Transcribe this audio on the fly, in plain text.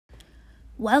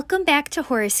Welcome back to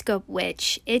Horoscope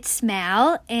Witch. It's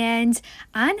Mal, and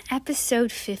on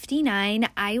episode 59,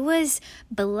 I was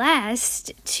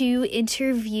blessed to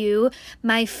interview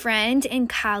my friend and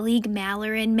colleague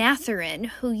Mallory Matherin,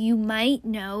 who you might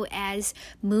know as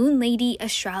Moon Lady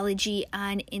Astrology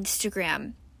on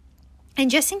Instagram. And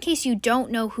just in case you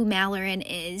don't know who Mallory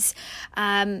is,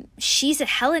 she's a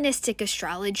Hellenistic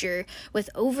astrologer with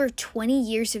over 20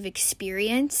 years of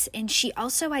experience, and she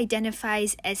also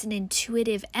identifies as an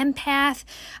intuitive empath.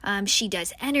 She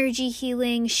does energy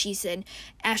healing. She's an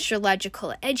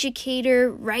astrological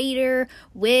educator, writer,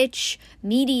 witch,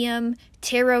 medium,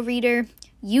 tarot reader.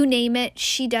 You name it,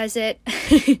 she does it.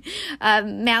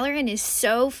 Mallory is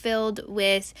so filled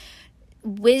with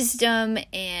wisdom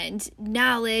and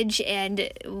knowledge, and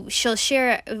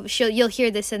you'll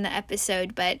hear this in the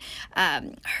episode, but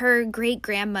her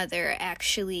great-grandmother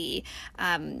actually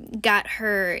got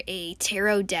her a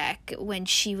tarot deck when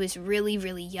she was really,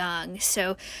 really young.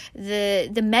 So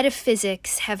the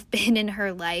metaphysics have been in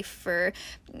her life for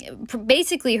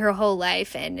basically her whole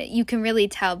life, and you can really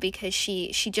tell because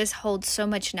she just holds so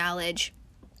much knowledge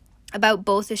about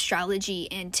both astrology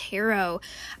and tarot.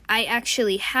 I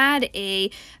actually had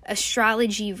a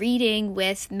astrology reading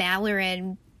with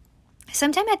Mallory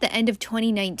sometime at the end of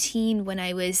 2019 when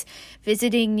I was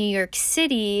visiting New York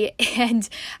City, and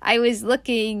I was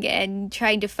looking and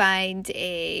trying to find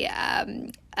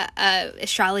a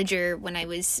astrologer when I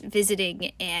was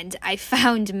visiting, and I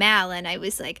found Mal, and I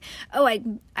was like, oh,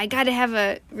 I gotta have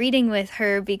a reading with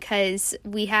her because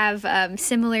we have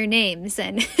similar names,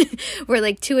 and we're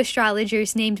like two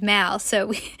astrologers named Mal,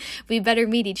 so we better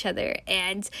meet each other.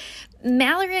 And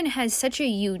Mallory has such a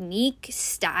unique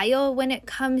style when it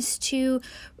comes to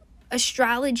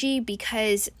astrology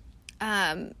because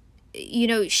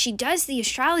she does the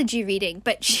astrology reading,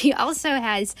 but she also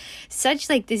has such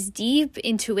this deep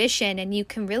intuition, and you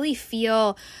can really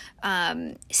feel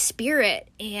spirit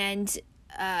and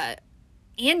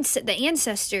the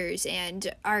ancestors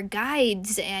and our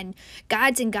guides and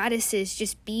gods and goddesses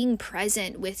just being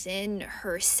present within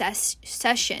her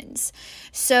sessions.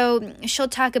 So she'll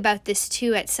talk about this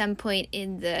too at some point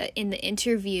in the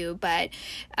interview, but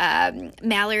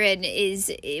Mallory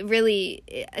is really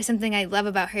something I love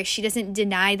about her. She doesn't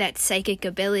deny that psychic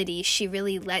ability. She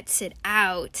really lets it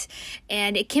out,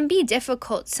 and it can be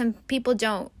difficult. Some people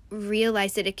don't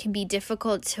realize that it can be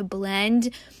difficult to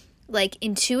blend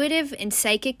intuitive and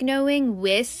psychic knowing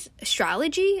with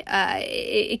astrology.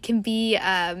 It can be,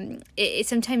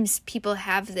 sometimes people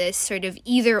have this sort of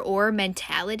either or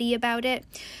mentality about it,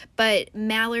 but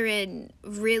Mallory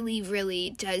really,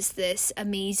 really does this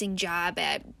amazing job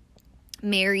at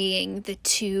marrying the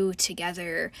two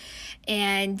together.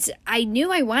 And I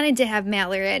knew I wanted to have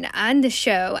Mallory on the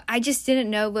show. I just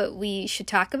didn't know what we should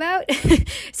talk about.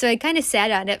 So I kind of sat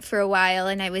on it for a while,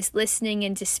 and I was listening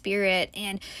into spirit,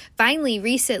 and finally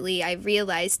recently I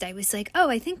realized, I was like, oh,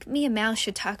 I think me and Mal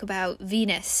should talk about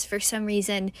Venus. For some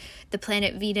reason the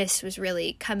planet Venus was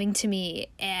really coming to me,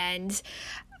 and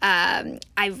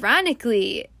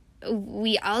ironically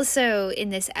we also,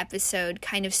 in this episode,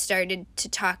 kind of started to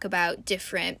talk about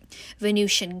different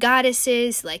Venusian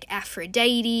goddesses like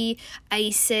Aphrodite,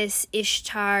 Isis,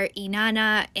 Ishtar,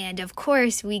 Inanna, and of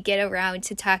course we get around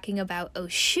to talking about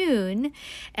Oshun.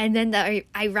 And then the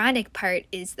ironic part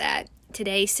is that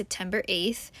today, September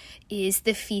 8th, is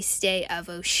the feast day of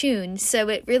Oshun. So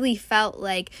it really felt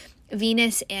like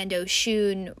Venus and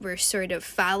Oshun were sort of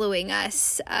following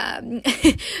us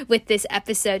with this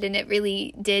episode, and it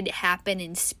really did happen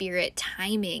in spirit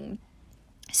timing.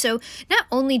 So not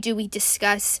only do we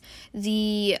discuss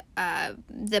the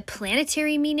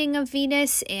planetary meaning of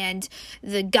Venus and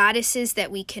the goddesses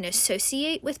that we can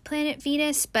associate with planet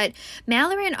Venus, but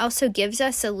Mallory also gives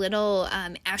us a little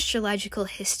astrological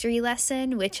history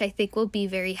lesson, which I think will be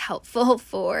very helpful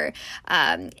for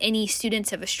any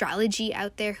students of astrology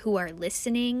out there who are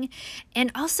listening. And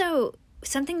also,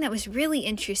 something that was really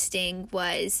interesting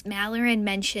was Mallory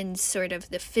mentions sort of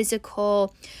the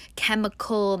physical,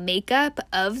 chemical makeup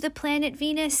of the planet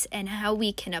Venus and how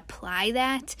we can apply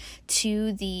that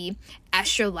to the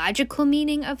astrological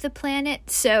meaning of the planet.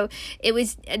 So it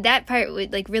was, that part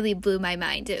would really blew my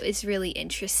mind. It was really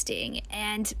interesting.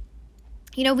 And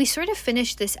we sort of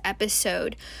finished this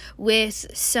episode with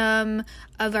some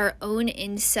of our own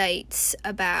insights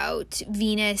about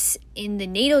Venus in the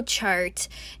natal chart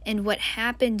and what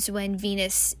happens when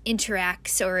Venus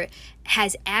interacts or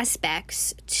has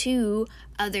aspects to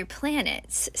other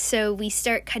planets. So we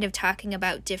start kind of talking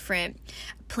about different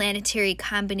planetary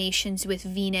combinations with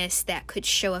Venus that could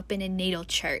show up in a natal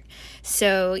chart.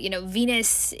 So,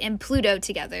 Venus and Pluto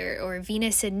together, or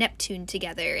Venus and Neptune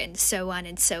together, and so on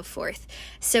and so forth.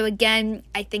 So again,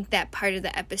 I think that part of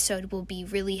the episode will be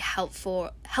really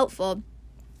helpful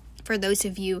for those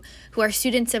of you who are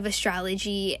students of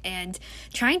astrology and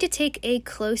trying to take a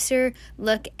closer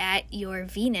look at your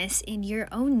Venus in your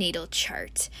own natal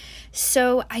chart.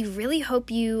 So I really hope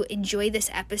you enjoy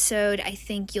this episode. I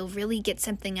think you'll really get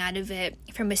something out of it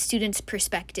from a student's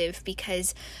perspective,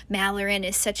 because Mallory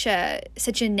is such a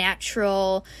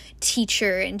natural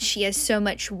teacher, and she has so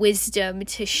much wisdom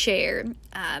to share.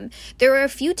 There are a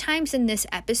few times in this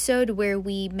episode where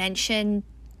we mention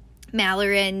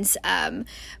Mallory's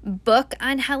book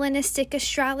on Hellenistic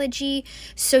astrology,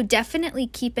 so definitely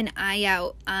keep an eye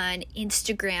out on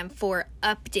Instagram for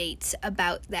updates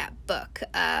about that book.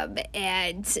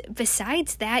 And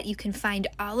besides that, you can find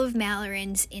all of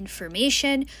Mallory's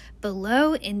information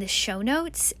below in the show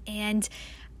notes, and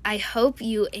I hope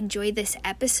you enjoy this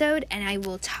episode, and I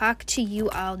will talk to you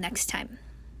all next time.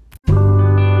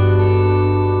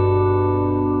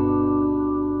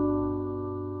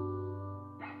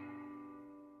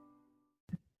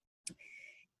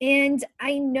 And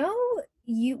I know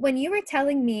when you were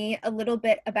telling me a little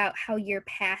bit about how your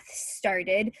path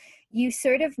started, you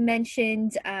sort of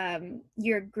mentioned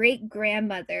your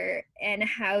great-grandmother and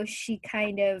how she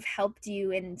kind of helped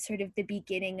you in sort of the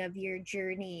beginning of your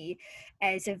journey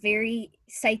as a very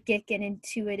psychic and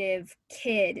intuitive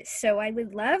kid. So I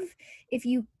would love if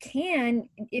you can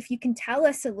tell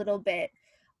us a little bit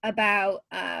about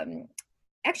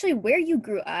actually where you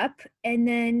grew up, and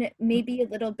then maybe a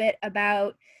little bit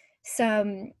about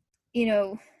some,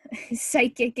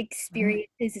 psychic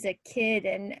experiences as a kid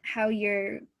and how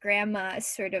your grandma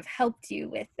sort of helped you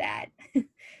with that.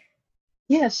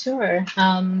 Yeah, sure.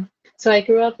 So I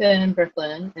grew up in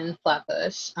Brooklyn, in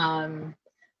Flatbush.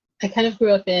 I kind of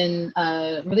grew up in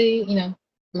really,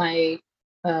 my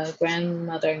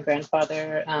grandmother and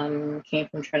grandfather came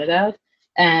from Trinidad,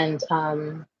 and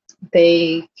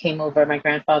they came over. My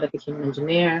grandfather became an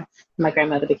engineer. My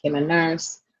grandmother became a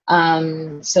nurse.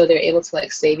 So they're able to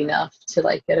like save enough to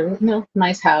like get a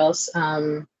nice house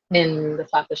in the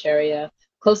Flatbush area,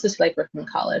 closest to like Brooklyn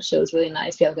College. So it was really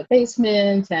nice. We had like a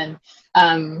basement and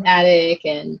attic,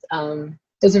 and it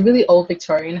was a really old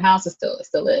Victorian house. It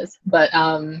still is, but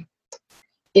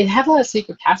it had a lot of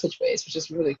secret passageways, which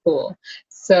is really cool.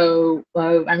 So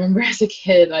I remember as a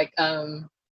kid, like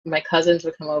my cousins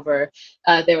would come over.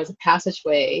 There was a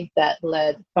passageway that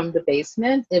led from the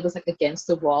basement. It was like against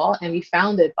the wall, and we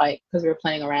found it by because we were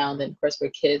playing around, and of course we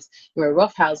were kids. We were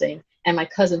roughhousing, and my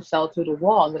cousin fell through the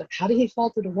wall. And we're like, how did he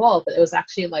fall through the wall? But it was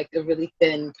actually like a really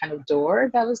thin kind of door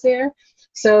that was there.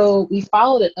 So we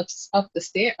followed it up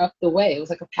the way. It was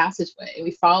like a passageway.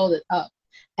 We followed it up,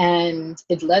 and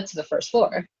it led to the first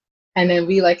floor. And then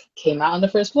we like came out on the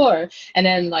first floor, and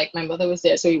then like my mother was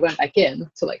there, so we went back in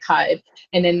to like hide.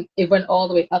 And then it went all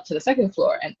the way up to the second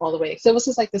floor and all the way. So it was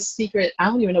just like this secret. I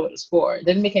don't even know what it was for. It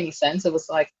didn't make any sense. It was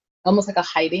like almost like a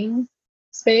hiding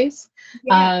space.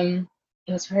 Yeah.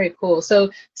 It was very cool.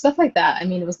 So stuff like that. I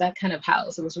mean, it was that kind of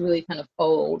house. It was really kind of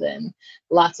old and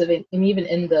lots of it. And even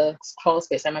in the crawl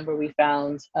space, I remember we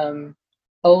found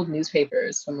old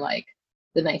newspapers from like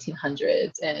the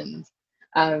 1900s, and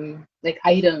like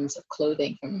items of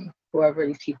clothing from whoever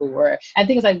these people were. And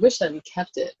things I wish that we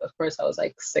kept it. Of course, I was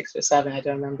like 6 or 7. I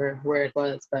don't remember where it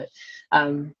was, but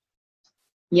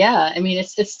yeah. I mean,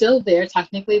 it's still there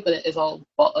technically, but it's all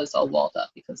walled up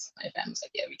because my family's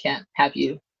like, yeah, we can't have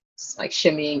you like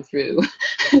shimmying through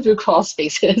through crawl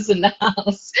spaces in the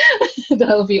house.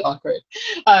 That would be awkward.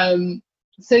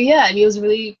 So yeah, I mean, it was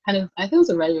really kind of. I think it was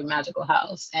a very magical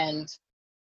house, and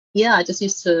yeah, I just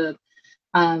used to.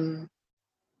 Um,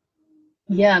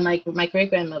 Yeah, my great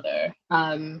grandmother,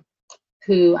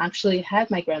 who actually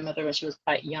had my grandmother when she was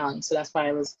quite young, so that's why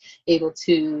I was able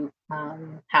to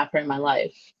have her in my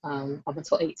life up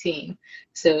until 18.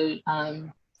 So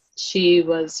she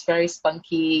was very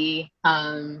spunky,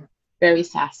 very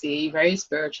sassy, very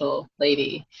spiritual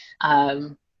lady.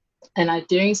 Um, and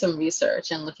doing some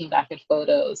research and looking back at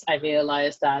photos, I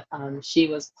realized that she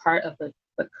was part of the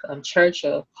church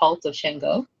or cult of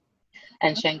Shango,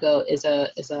 and Shango is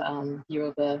a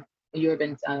Yoruban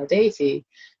deity.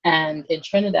 And in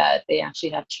Trinidad, they actually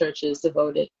have churches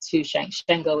devoted to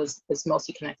Shango. Is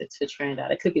mostly connected to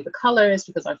Trinidad. It could be the colors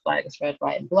because our flag is red,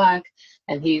 white, and black,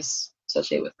 and he's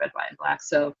associated with red, white, and black.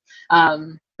 So,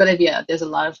 yeah, there's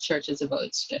a lot of churches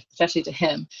devoted, especially to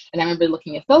him. And I remember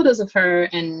looking at photos of her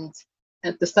and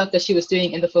at the stuff that she was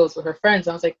doing in the photos with her friends.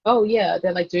 I was like, oh yeah,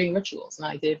 they're like doing rituals, and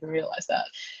I didn't even realize that.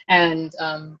 And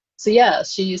So yeah,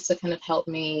 she used to kind of help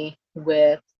me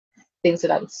with things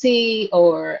that I would see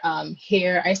or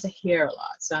hear. I used to hear a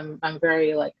lot, so I'm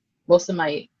very like most of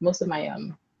my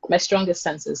my strongest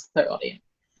sense is clairaudient.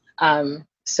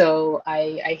 So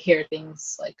I hear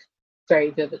things like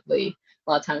very vividly, a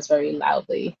lot of times very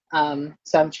loudly.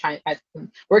 So I'm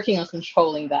working on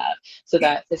controlling that so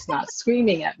that it's not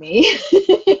screaming at me.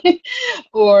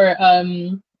 Or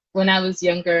when I was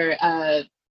younger,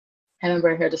 I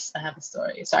remember I have a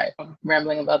story. Sorry if I'm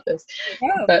rambling about this,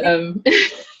 Oh, but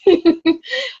please.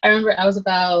 I remember I was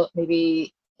about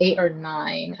maybe 8 or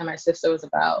 9, and my sister was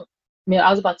about,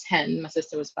 I was about 10. My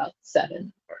sister was about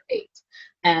 7 or 8,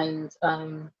 and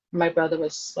my brother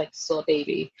was like still a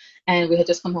baby, and we had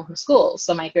just come home from school.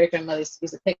 So my great grandmother used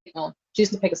to pick, no, she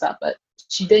used to pick us up, but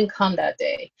she didn't come that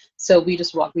day. So we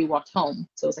walked home.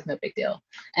 So it was like no big deal,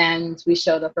 and we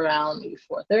showed up around maybe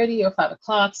 4:30 or 5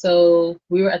 o'clock. So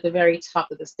we were at the very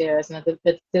top of the stairs, and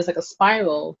there's like a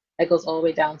spiral that goes all the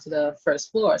way down to the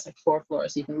first floor. It's like 4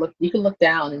 floors. You can look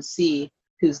down and see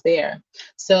who's there.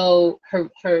 So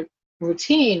her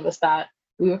routine was that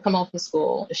we would come home from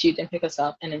school if she didn't pick us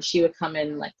up, and then she would come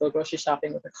in like go grocery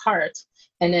shopping with a cart,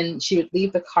 and then she would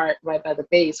leave the cart right by the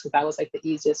base because that was like the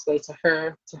easiest way to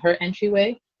her entryway,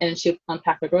 and then she would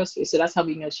unpack her groceries. So that's how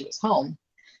we knew she was home.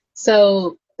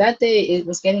 So that day it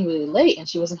was getting really late and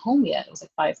she wasn't home yet. It was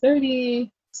like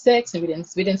 5:30, 6, and we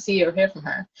didn't see or hear from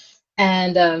her.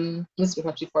 And this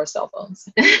was before cell phones.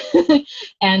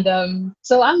 And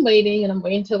so I'm waiting and I'm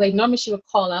waiting till like normally she would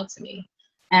call out to me.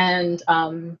 And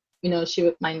she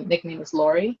would my nickname was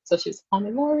Lori. So she was calling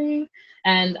me Lori.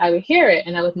 And I would hear it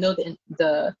and I would know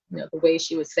the way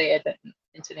she would say it, the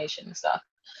intonation and stuff.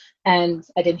 And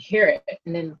I didn't hear it.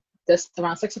 And then just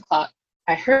around 6 o'clock,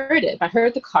 I heard it. I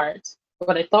heard the cart,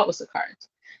 what I thought was the cart.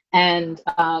 And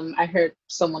I heard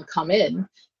someone come in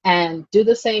and do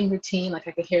the same routine. Like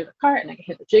I could hear the cart and I could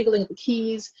hear the jiggling of the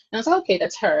keys. And I was like, okay,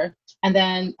 that's her. And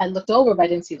then I looked over, but I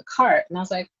didn't see the cart. And I was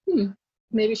like,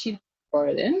 maybe she brought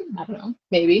it in. I don't know,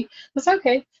 maybe. It's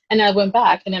okay. And I went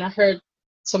back and then I heard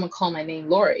someone call my name,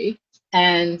 Lori.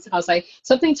 And I was like,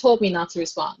 something told me not to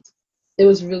respond. It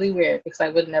was really weird because I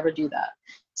would never do that.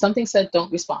 Something said,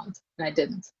 don't respond, and I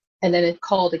didn't. And then it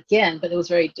called again, but it was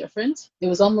very different. It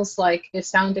was almost like it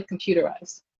sounded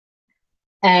computerized.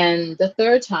 And the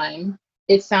third time,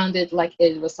 it sounded like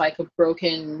it was like a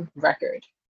broken record.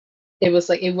 It was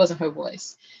like it wasn't her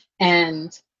voice.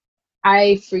 And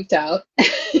I freaked out.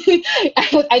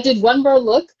 I did one more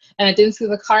look and I didn't see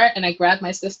the cart and I grabbed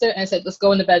my sister and I said, let's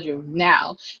go in the bedroom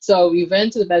now. So we ran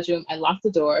to the bedroom, I locked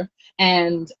the door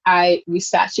and we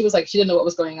sat. She was like, she didn't know what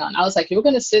was going on. I was like, you're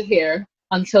gonna sit here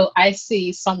until I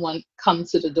see someone come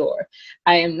to the door.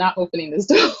 I am not opening this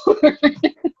door.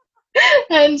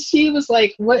 And she was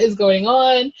like, what is going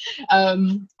on?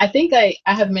 I think I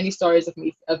have many stories of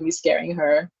me scaring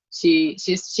her. She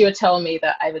would tell me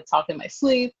that I would talk in my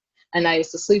sleep and I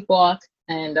used to sleepwalk,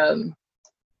 and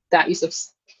that used to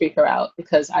freak her out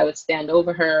because I would stand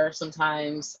over her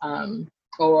sometimes,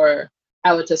 or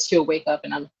she'll wake up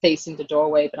and I'm facing the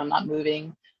doorway but I'm not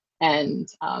moving. And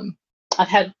I've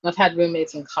had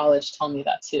roommates in college tell me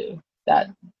that too, that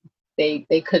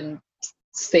they couldn't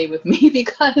stay with me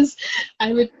because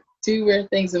I would do weird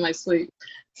things in my sleep.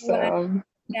 Wow, So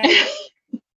that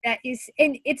that is,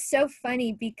 and it's so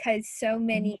funny because so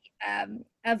many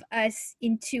of us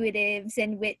intuitives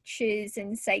and witches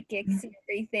and psychics and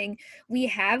everything, we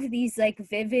have these like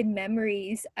vivid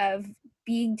memories of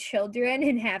being children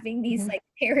and having these Mhm, like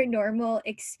paranormal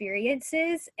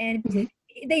experiences, and mhm,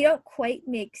 they don't quite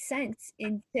make sense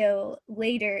until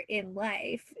later in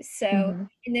life. So, mhm,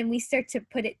 and then we start to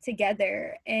put it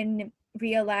together and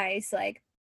realize like,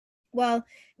 well,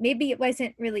 maybe it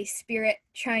wasn't really spirit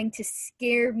trying to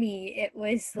scare me. It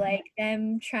was mhm. like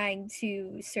them trying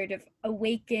to sort of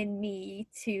awaken me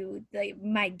to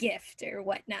my gift or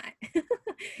whatnot.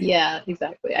 Yeah,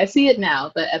 exactly. I see it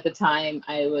now, but at the time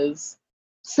I was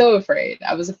so afraid.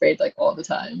 I was afraid like all the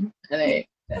time. And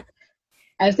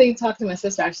I think talked to my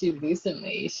sister actually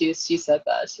recently. She said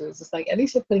that. She was just like, at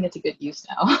least you're putting it to good use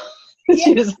now. Yeah,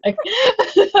 She was like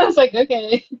I was like,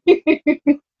 okay.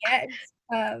 yes.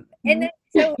 And then,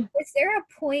 so is there a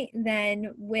point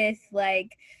then with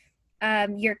like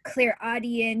your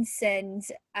clairaudience and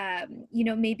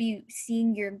maybe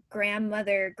seeing your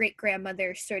grandmother, great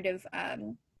grandmother sort of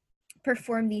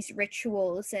perform these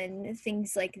rituals and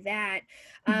things like that.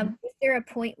 Mhm. Is there a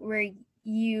point where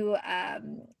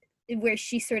where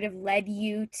she sort of led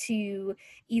you to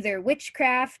either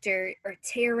witchcraft or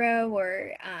tarot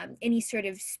or any sort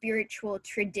of spiritual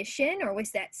tradition, or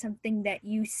was that something that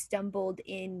you stumbled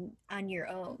in on your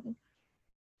own?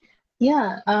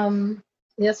 Yeah,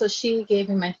 Yeah, so she gave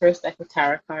me my first deck of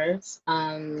tarot cards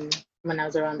when I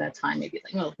was around that time, maybe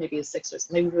like, no, maybe it was six or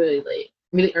maybe really late,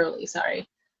 really early, sorry.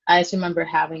 I just remember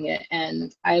having it,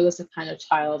 and I was the kind of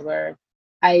child where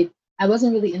I I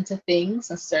wasn't really into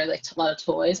things necessarily, like a lot of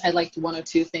toys. I liked one or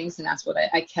two things, and that's what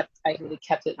I kept. I really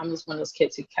kept it. I'm just one of those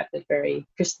kids who kept it very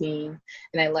pristine,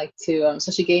 and I like to.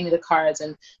 So she gave me the cards,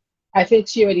 and I think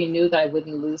she already knew that I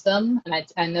wouldn't lose them, and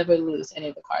I never lose any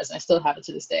of the cards, and I still have it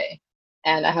to this day.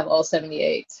 And I have all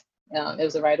 78. It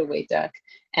was a Rider-Waite deck,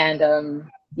 and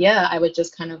yeah, I would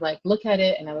just kind of like look at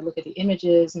it, and I would look at the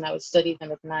images, and I would study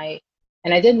them at night.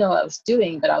 And I didn't know what I was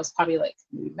doing, but I was probably like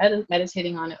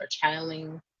meditating on it or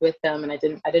channeling with them, and I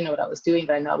didn't know what I was doing,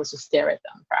 but I know I was just stare at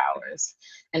them for hours,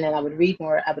 and then I would read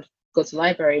more. I would go to the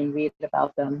library and read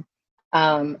about them.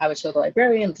 I would show the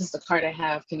librarian, this is the card I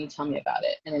have. Can you tell me about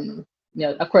it? And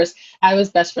then, of course, I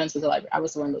was best friends with the library. I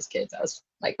was one of those kids. I was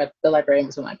like, the librarian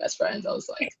was one of my best friends. I was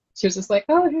like, she was just like,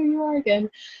 oh, here you are again.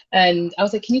 And I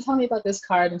was like, can you tell me about this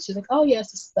card? And she's like, oh,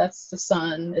 yes, that's the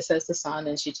sun. It says the sun.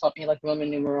 And she taught me like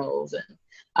Roman numerals. And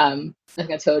I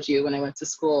think I told you when I went to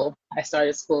school, I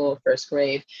started school first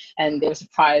grade, and they were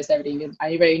surprised I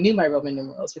already knew my Roman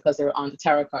numerals because they were on the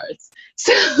tarot cards.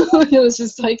 So it was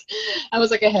just like, I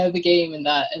was like ahead of the game in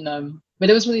that. And but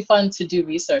it was really fun to do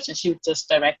research, and she would just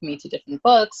direct me to different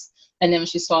books. And then when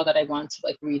she saw that I wanted to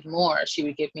like read more, she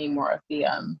would give me more of the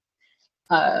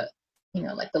uh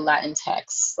like the Latin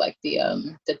texts, like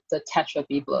the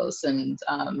Tetrabiblos and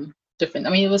different. I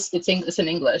mean, it's in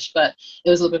English, but it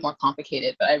was a little bit more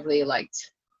complicated. But I really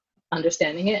liked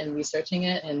understanding it and researching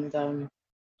it, and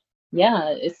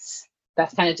yeah,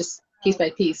 that's kind of just piece by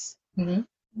piece.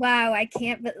 Wow, I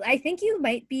can't, but I think you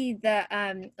might be the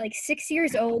like 6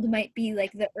 years old might be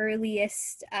like the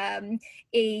earliest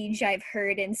age I've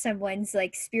heard in someone's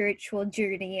like spiritual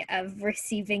journey of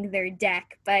receiving their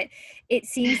deck. But it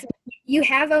seems like you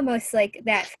have almost like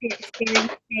that fairy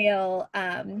tale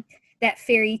that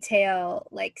fairy tale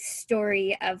like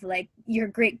story of like your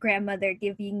great grandmother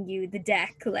giving you the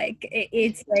deck. Like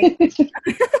it's like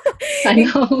I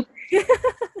know.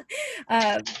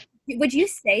 um, would you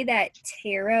say that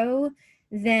tarot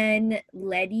then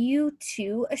led you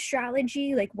to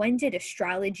astrology? Like when did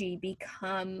astrology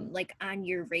become like on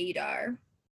your radar?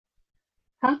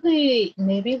 Probably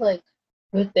maybe like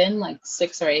within like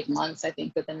 6 or 8 months, I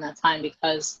think within that time,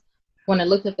 because when I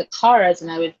looked at the cards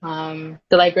and I would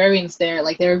the librarians there,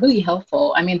 like they were really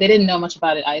helpful. I mean, they didn't know much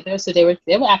about it either. So they were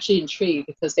actually intrigued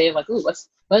because they were like, ooh,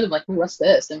 what's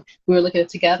this? And we were looking at it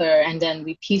together, and then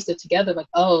we pieced it together like,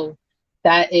 oh,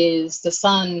 that is the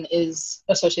sun is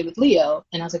associated with Leo.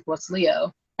 And I was like, what's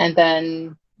Leo? And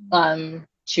then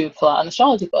she would pull out an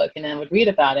astrology book, and then I would read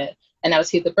about it, and I would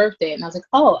see the birth date, and I was like,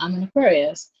 oh, I'm an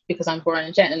Aquarius because I'm born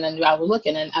in Jan. And then I would look,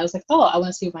 and I was like, oh, I want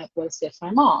to see what's if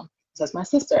my mom. So that's my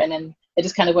sister. And then it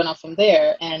just kind of went on from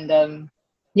there. And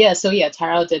yeah, so yeah,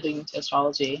 tarot did lead into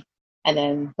astrology, and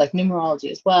then like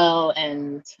numerology as well.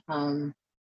 And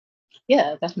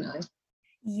yeah, definitely.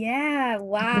 Yeah,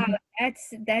 wow.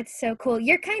 That's so cool.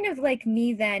 You're kind of like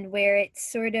me then, where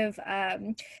it's sort of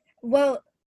well,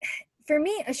 for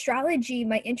me, astrology,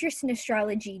 my interest in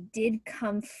astrology did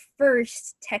come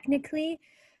first technically,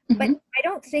 but Hmm. I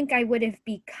don't think I would have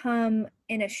become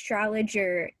an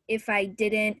astrologer if I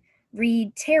didn't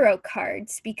read tarot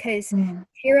cards, because Mm.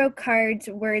 tarot cards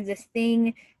were the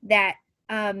thing that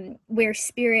where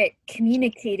spirit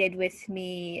communicated with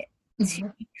me to Hmm.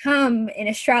 become an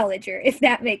astrologer, if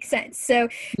that makes sense. So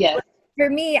Yes. for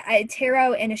me,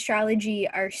 tarot and astrology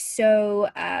are so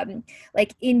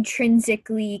like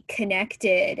intrinsically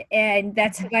connected, and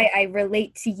that's Mhm. why I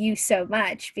relate to you so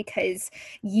much, because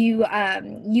you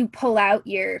pull out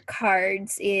your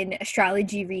cards in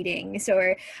astrology readings,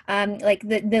 or like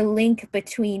the link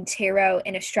between tarot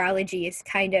and astrology is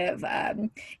kind of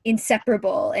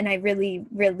inseparable, and I really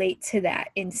relate to that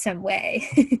in some way.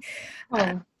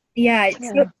 uh, Oh, yeah.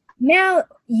 So yeah. now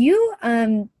you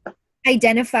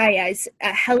identify as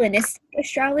a Hellenistic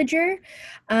astrologer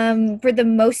for the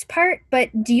most part,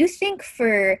 but do you think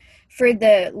for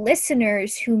the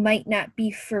listeners who might not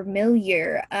be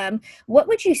familiar, what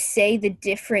would you say the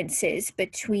differences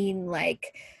between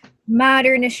like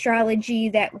modern astrology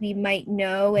that we might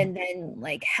know and then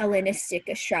like Hellenistic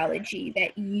astrology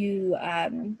that you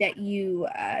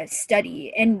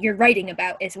study and you're writing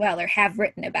about as well or have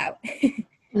written about?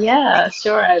 Yeah,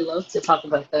 sure. I love to talk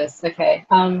about this. Okay.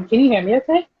 Can you hear me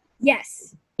okay?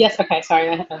 Yes. Yes, okay,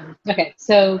 sorry. Okay,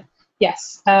 so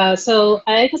yes. So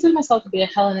I consider myself to be a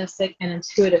Hellenistic and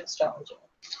intuitive astrologer.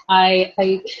 I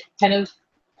kind of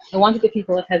I want to give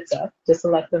people a heads up just to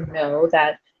let them know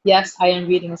that yes, I am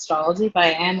reading astrology, but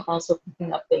I am also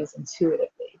picking up things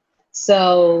intuitively.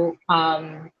 So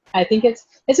I think it's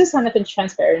just kind of in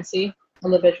transparency, a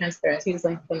little bit of transparency, just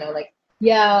letting people know, like,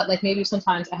 yeah, like maybe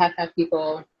sometimes I have to have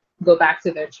people go back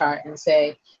to their chart and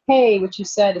say, hey, what you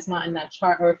said is not in that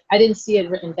chart, or I didn't see it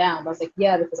written down. But I was like,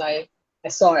 yeah, because I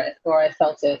saw it, or I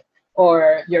felt it,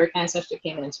 or your ancestor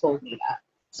came in and told me that.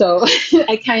 So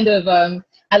I kind of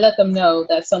I let them know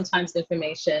that sometimes the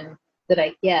information that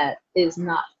I get is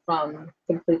not from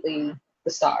completely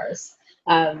the stars.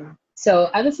 So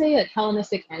I would say like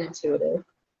Hellenistic and intuitive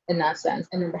in that sense.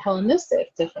 And then the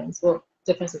Hellenistic difference, well,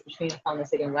 differences between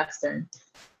Hellenistic and Western.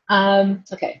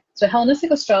 Okay, so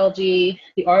Hellenistic astrology,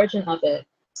 the origin of it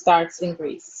starts in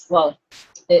Greece. Well,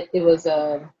 it was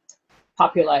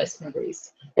popularized in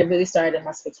Greece. It really started in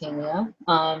Mesopotamia,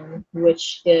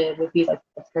 which it would be like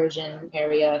the Persian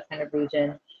area kind of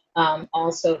region.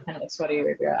 Also kind of like Saudi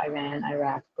Arabia, Iran,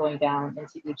 Iraq, going down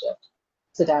into Egypt.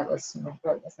 So that was,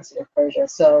 what was considered Persia.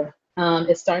 So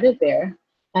it started there.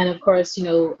 And of course,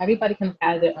 everybody can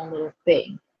add their own little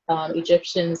thing.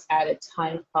 Egyptians added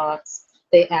time clocks.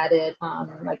 They added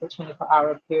like a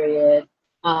 24-hour period.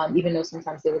 Even though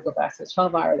sometimes they would go back to the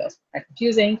 12-hour, that's quite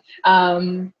confusing.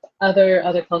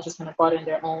 Other cultures kind of brought in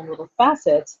their own little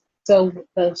facets. So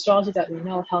the astrology that we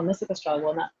know, Hellenistic astrology,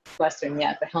 well, not Western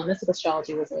yet, but Hellenistic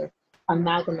astrology was an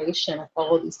amalgamation of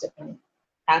all these different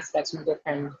aspects from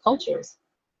different cultures.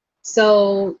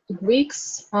 So the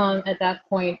Greeks at that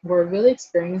point were really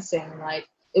experiencing like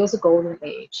it was a golden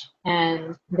age,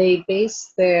 and they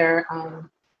based their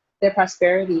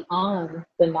prosperity on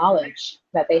the knowledge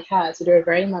that they had. So they were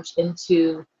very much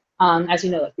into, as you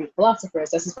know, like Greek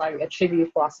philosophers. This is why we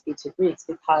attribute philosophy to Greeks,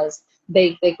 because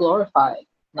they glorified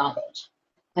knowledge,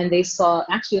 and they saw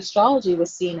actually astrology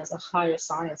was seen as a higher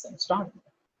science than astronomy.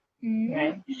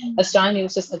 Right? Astronomy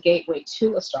was just a gateway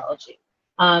to astrology.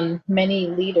 Many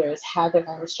leaders had their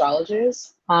own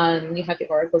astrologers. You have the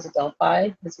oracles of Delphi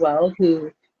as well,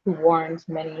 who warned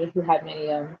many, who had many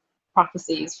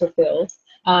prophecies fulfilled.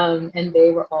 And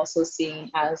they were also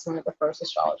seen as one of the first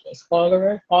astrologers.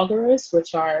 Augurers,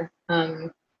 which are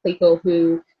people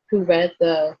who read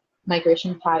the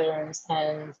migration patterns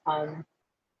and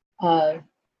uh,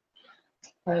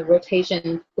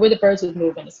 rotation, the way the birds would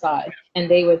move in the sky, and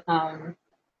they would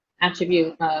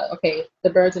attribute, okay, the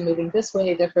birds are moving this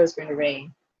way, therefore it's going to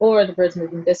rain, or the birds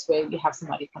moving this way, we have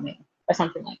somebody coming, or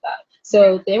something like that.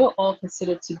 So they were all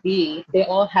considered to be, they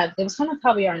all had, it was kind of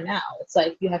how we are now. It's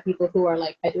like you have people who are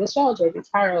like, I do astrology, I do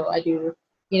tarot, I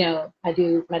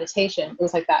do meditation. It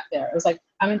was like that there. It was like,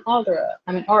 I'm an augurer,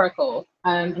 I'm an oracle,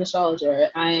 I'm an astrologer,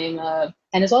 and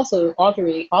it's also,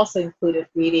 augury also included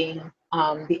reading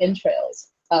the entrails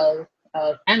of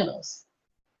animals.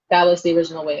 That was the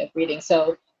original way of reading.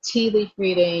 So tea leaf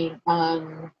reading,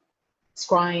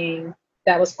 scrying,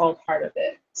 that was all part of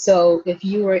it. So if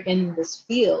you were in this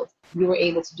field, you were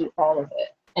able to do all of it.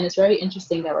 And it's very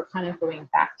interesting that we're kind of going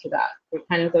back to that. We're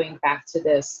kind of going back to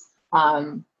this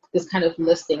kind of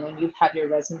listing. When you have your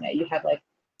resume, you have like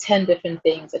 10 different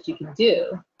things that you can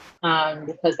do,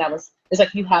 because it's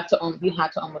like you have to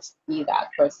almost be that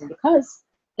person, because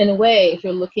in a way, if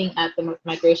you're looking at the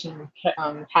migration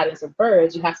patterns of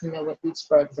birds, you have to know what each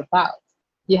bird is about.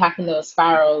 You have to know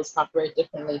sparrows operate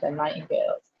differently than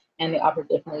nightingales, and they operate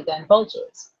differently than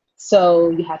vultures. So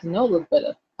you have to know a little bit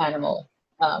of animal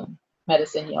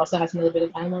medicine. You also have to know a little bit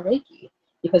of animal Reiki,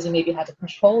 because you maybe have to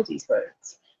control these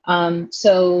birds.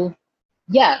 So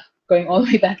yeah, going all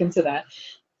the way back into that,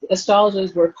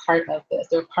 astrologers were part of this.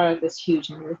 They were part of this huge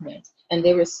movement, and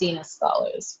they were seen as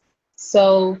scholars.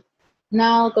 So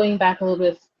now going back a little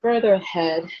bit further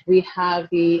ahead, we have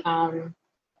the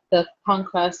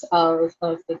conquest of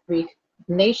the Greek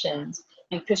nations,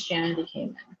 and Christianity came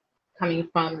in, coming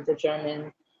from the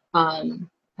German, kind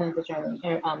of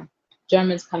the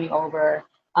Germans coming over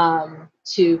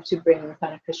to bring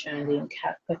kind of Christianity and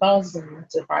Catholicism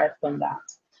derived from that.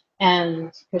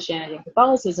 And Christianity and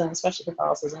Catholicism, especially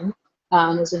Catholicism,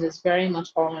 was in this very much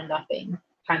all or nothing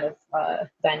kind of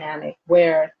dynamic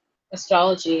where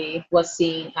astrology was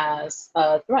seen as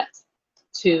a threat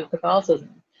to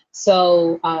Catholicism.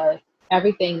 So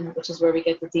everything, which is where we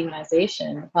get the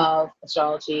demonization of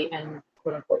astrology and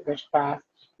quote unquote witchcraft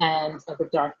and the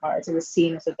dark arts, it was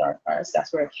seen as the dark arts.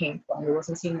 That's where it came from. It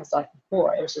wasn't seen as dark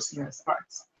before. It was just seen as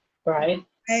arts, right?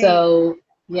 So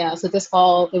yeah, so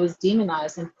it was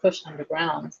demonized and pushed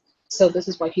underground. So this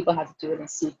is why people had to do it in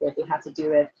secret. They had to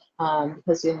do it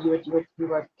because then you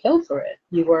were killed for it.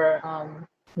 You were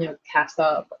cast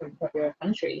out of your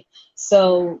country.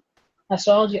 So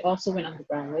astrology also went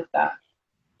underground with that.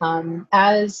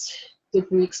 As the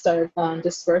Greeks started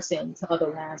dispersing to other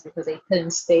lands because they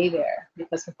couldn't stay there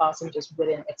because Catholicism just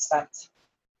wouldn't accept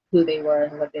who they were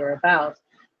and what they were about.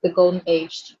 The golden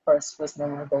age first was no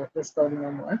more was golden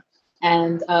no more.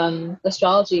 And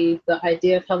astrology, the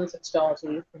idea of Hellenistic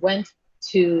astrology went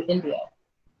to India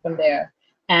from there.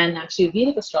 And actually,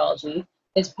 Vedic astrology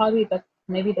is probably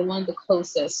maybe the one the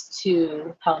closest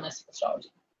to Hellenistic astrology,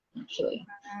 actually,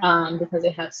 because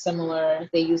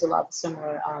they use a lot of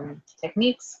similar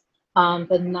techniques,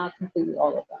 but not completely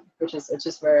all of them, which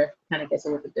is where it kind of gets a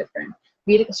little bit different.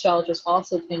 Vedic astrologers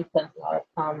also implement a lot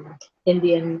of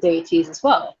Indian deities as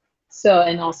well. So,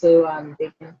 and also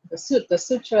the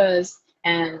sutras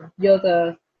and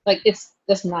yoga, like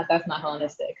that's not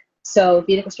Hellenistic. So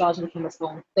Vedic astrology became its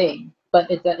own thing, but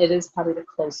it is probably the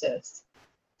closest.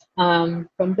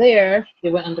 From there,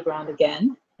 it went underground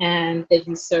again, and it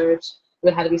resurged.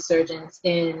 We had a resurgence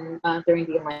in during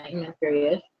the Enlightenment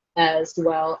period, as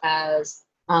well as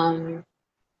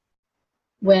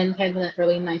when kind of in the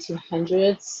early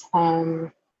 1900s,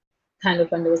 kind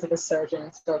of when there was like a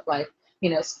surgence of like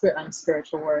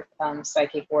spiritual work,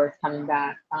 psychic work coming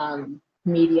back,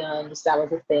 mediums, that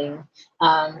was a thing.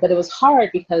 But it was hard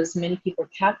because many people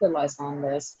capitalized on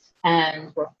this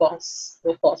and were false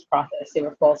prophets. They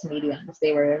were false mediums.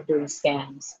 They were doing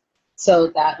scams.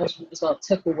 So that was as well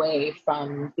took away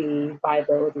from the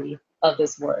viability of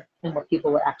this work and what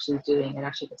people were actually doing and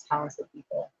actually the talents of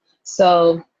people.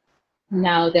 So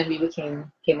now then we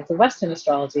came into Western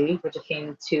astrology, which it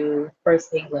came to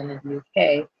first England and the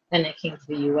UK, and it came to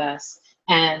the US.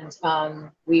 And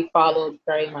we followed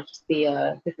very much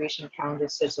the Grecian calendar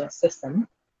system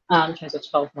in terms of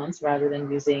 12 months rather than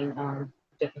using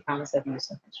different calendars that we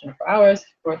use 24 hours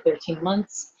or 13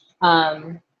 months.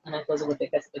 And that goes a little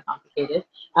bit, gets a bit complicated.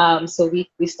 So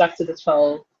we stuck to the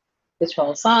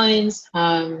 12 signs.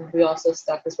 We also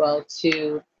stuck as well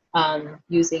to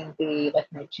using the like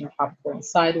Neptune tropical and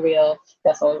sidereal.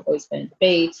 That's always been a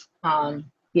debate.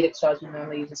 Vedic astrology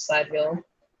normally uses sidereal.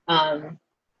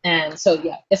 And so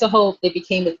yeah, it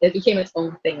became its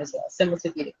own thing as well, similar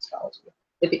to Vedic astrology.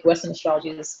 Western astrology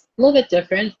is a little bit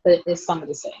different, but it is some of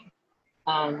the same.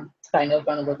 Kind of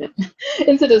run a little bit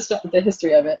into the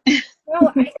history of it. Well,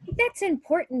 I think that's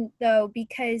important though,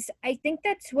 because I think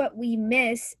that's what we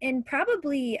miss. And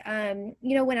probably,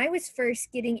 when I was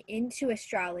first getting into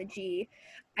astrology,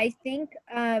 I think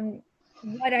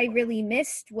what I really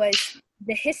missed was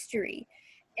the history.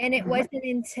 And it wasn't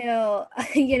until,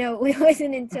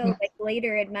 like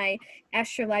later in my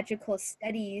astrological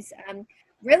studies,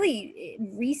 really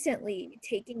recently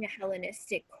taking a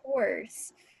Hellenistic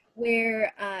course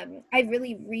where I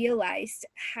really realized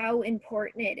how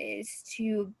important it is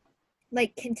to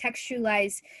like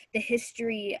contextualize the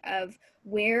history of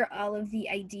where all of the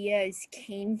ideas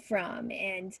came from,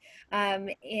 and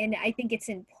I think it's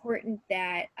important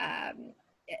that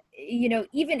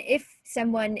even if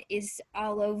someone is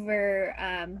all over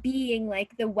being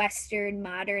like the Western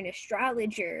modern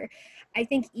astrologer, I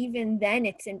think even then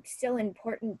it's still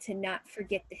important to not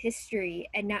forget the history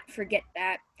and not forget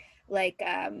that like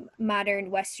modern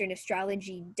Western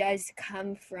astrology does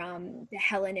come from the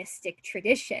Hellenistic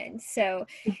tradition. So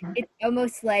it's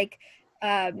almost like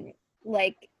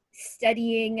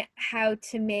studying how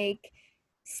to make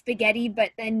spaghetti,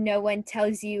 but then no one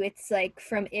tells you it's like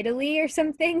from Italy or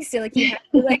something. So like you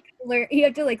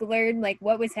have to like learn like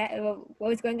what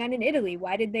was going on in Italy.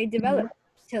 Why did they develop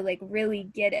to like really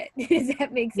get it? Does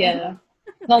that make sense? Yeah.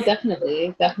 No,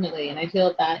 definitely, definitely. And I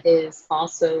feel that is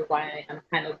also why I'm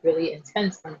kind of really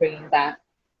intense on bringing back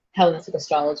Hellenistic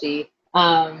astrology.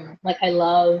 Like I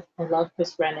love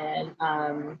Chris Brennan,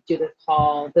 Judith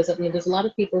Hall. There's a lot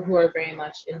of people who are very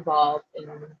much involved in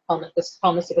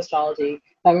Hellenistic astrology.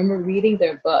 I remember reading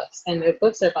their books, and their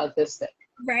books are about this thick.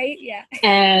 Right? Yeah.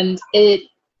 And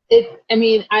I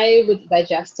mean, I would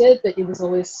digest it, but it was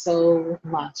always so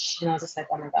much. And I was just like,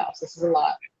 oh my gosh, this is a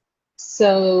lot.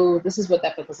 So this is what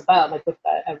that book was about. My book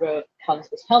that I wrote,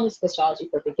 Hellenistic Astrology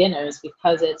for Beginners,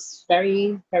 because it's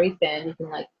very, very thin. You can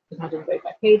like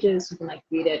 135 pages. You can like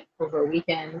read it over a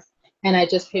weekend. And I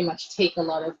just pretty much take a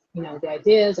lot of the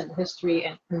ideas and the history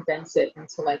and condense it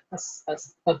into like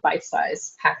a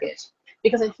bite-sized package,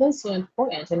 because I feel it's so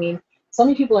important. I mean, so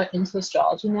many people are into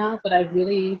astrology now, but I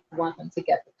really want them to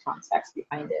get the context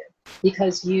behind it,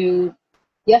 because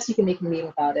yes, you can make a meme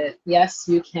about it. Yes,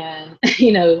 you can,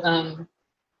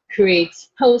 create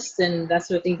posts and that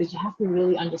sort of thing, but you have to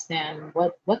really understand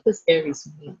what does Aries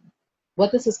mean?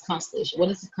 What does this constellation? What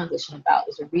is this constellation about?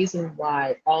 There's a reason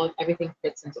why everything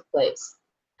fits into place.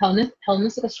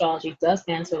 Hellenistic astrology does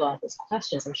answer a lot of those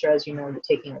questions. I'm sure, as you know, you're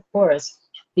taking a course,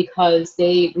 because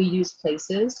we use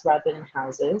places rather than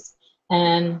houses.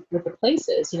 And with the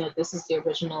places, this is the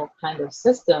original kind of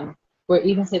system or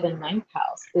even say the ninth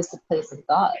house is the place of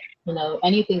God. You know,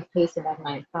 anything placed in that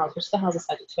ninth house, which is the house of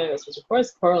Sagittarius, which of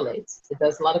course correlates. It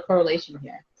does a lot of correlation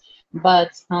here.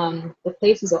 But the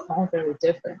places are all very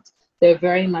different. They're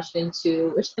very much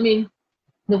into, which I mean,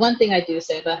 the one thing I do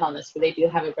say about Hellenistic, they do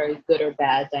have a very good or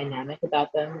bad dynamic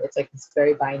about them. It's like it's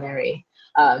very binary.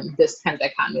 This kind of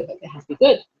dichotomy, like it has to be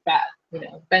good, bad, you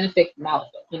know, benefit,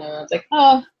 malefic. You know, it's like,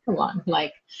 oh, come on,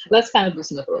 like let's kind of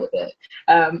loosen up a little bit.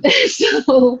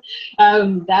 So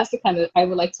that's the kind of I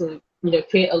would like to, you know,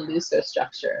 create a looser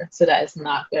structure so that it's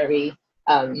not very,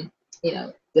 you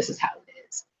know, this is how it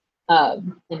is,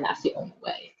 and that's the only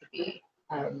way to be.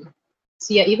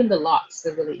 So yeah, even the locks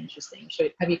are really interesting.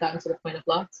 Have you gotten to the point of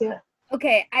locks yet?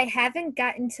 Okay, I haven't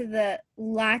gotten to the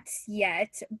lots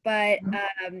yet, but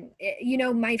Mhm. you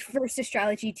know, my first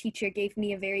astrology teacher gave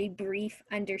me a very brief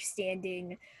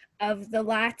understanding of the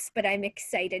lots, but I'm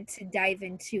excited to dive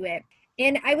into it.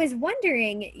 And I was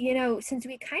wondering, you know, since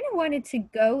we kind of wanted to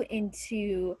go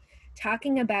into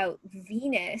talking about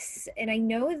Venus, and I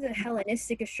know the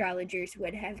Hellenistic astrologers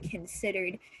would have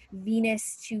considered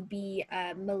Venus to be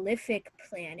a malefic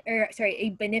planet, or sorry,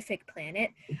 a benefic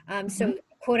planet. Mhm. So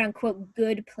quote unquote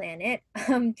good planet.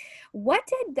 What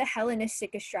did the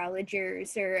Hellenistic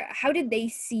astrologers, or how did they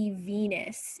see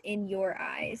Venus in your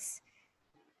eyes?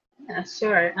 Yeah,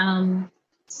 sure.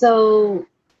 So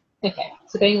okay,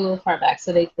 so going a little far back,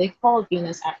 so they called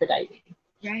Venus Aphrodite.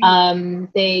 Right.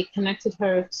 They connected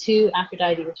her to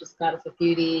Aphrodite, which is goddess of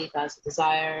beauty, goddess of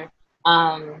desire,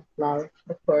 love,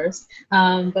 of course,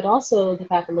 but also the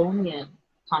Babylonian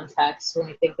context when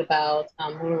we think about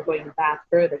when we're going back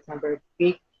further. Remember,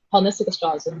 Greek Hellenistic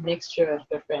astrology is a mixture of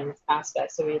different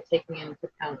aspects. So we're taking into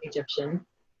account Egyptian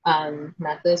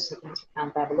methods, taking into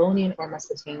account Babylonian or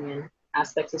Mesopotamian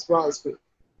aspects as well as Greek.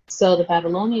 So the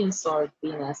Babylonians saw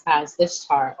Venus as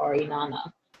Ishtar or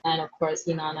Inanna, and of course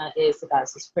Inanna is the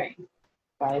goddess of spring,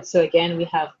 right? So again, we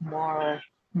have more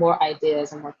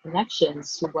ideas and more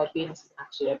connections to what Venus is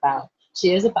actually about.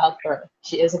 She is about birth.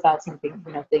 She is about something,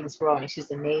 you know, things growing. She's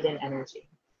the maiden energy.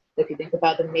 If you think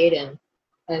about the maiden,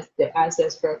 as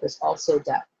there's birth, is also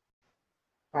death,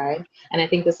 right? And I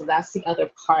think that's the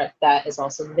other part that is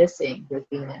also missing with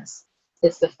Venus.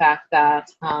 It's the fact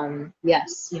that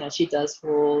yes, you know, she does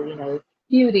rule, you know,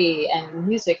 beauty and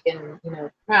music and, you know,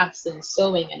 crafts and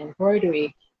sewing and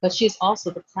embroidery, but she's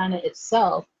also the planet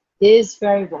itself is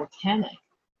very volcanic.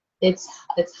 It's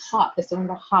hot. It's one of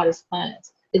the hottest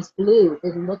planets. It's blue.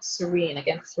 It looks serene.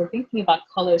 Again, because we're thinking about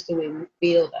colors the way we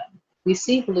feel them. We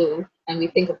see blue and we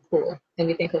think of cool and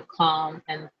we think of calm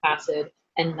and placid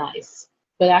and nice.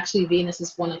 But actually, Venus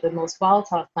is one of the most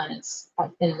volatile planets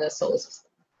in the solar system.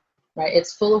 Right?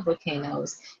 It's full of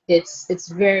volcanoes. It's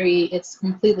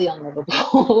completely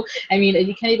unlivable. I mean,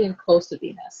 you can't even close to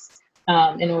Venus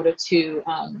in order to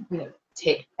you know,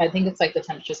 take. I think it's like the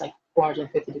temperature is like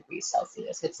 450 degrees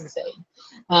Celsius. It's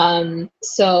insane.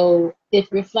 So it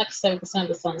reflects 7% of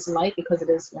the sun's light because it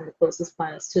is one of the closest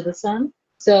planets to the sun.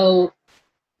 So,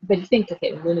 but you think,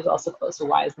 okay, the moon is also close, so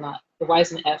why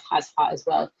isn't F as hot as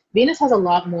well? Venus has a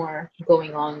lot more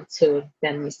going on to it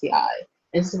than meets the eye.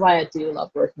 And this is why I do love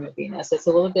working with Venus. It's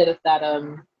a little bit of that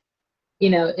you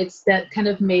know, it's that kind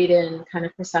of maiden, kind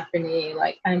of Persephone,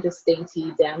 like I'm this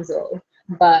dainty damsel,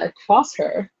 but cross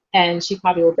her and she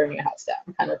probably will burn your house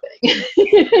down, kind of thing.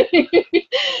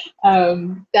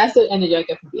 That's the energy I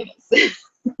get from Venus.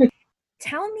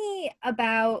 Tell me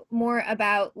about more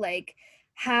about like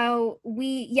how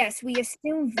we, yes, we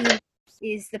assume Venus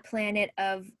is the planet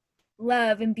of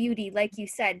love and beauty like you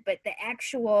said, but the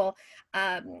actual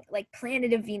like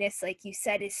planet of Venus like you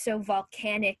said is so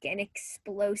volcanic and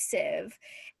explosive.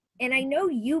 And I know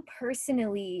you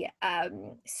personally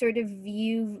sort of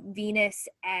view Venus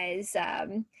as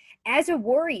a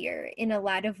warrior in a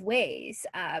lot of ways,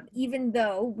 even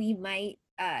though we might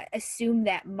assume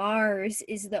that Mars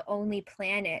is the only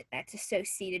planet that's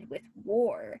associated with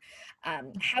war.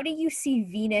 How do you see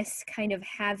Venus kind of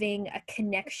having a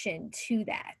connection to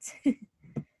that?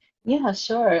 Yeah,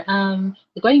 sure.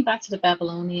 Going back to the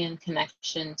Babylonian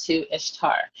connection to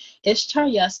Ishtar. Ishtar,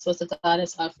 yes, was the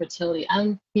goddess of fertility.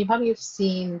 You probably have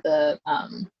seen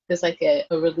there's like a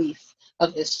relief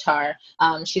of Ishtar.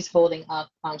 She's holding up,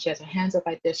 she has her hands up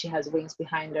like this, she has wings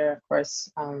behind her, of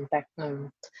course,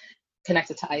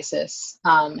 connected to Isis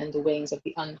and the wings of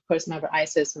the. Of course, remember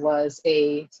Isis was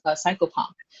a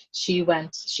psychopomp. She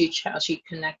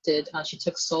connected. She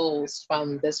took souls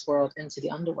from this world into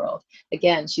the underworld.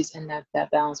 Again, she's in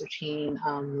that balance between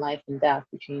life and death,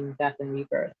 between death and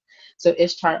rebirth. So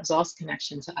Ishtar is also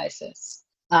connection to Isis.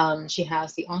 She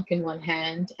has the Ankh in one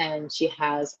hand, and she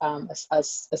has a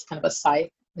kind of a scythe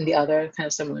in the other, kind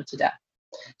of similar to death.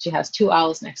 She has two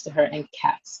owls next to her and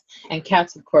cats. And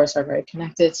cats, of course, are very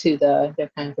connected to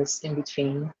they're kind of this in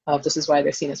between. This is why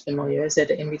they're seen as familiar. Is it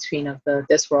the in between of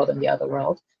this world and the other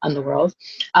world, underworld?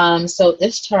 So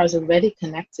Ishtar is already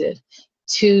connected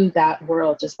to that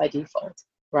world just by default,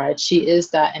 right? She is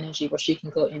that energy where she can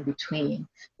go in between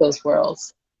those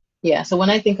worlds. Yeah. So when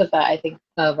I think of that, I think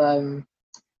of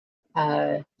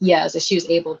yeah, so she was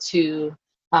able to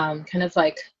kind of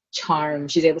like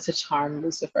she's able to charm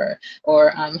Lucifer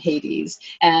or Hades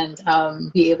and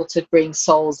be able to bring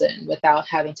souls in without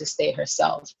having to stay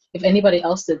herself. If anybody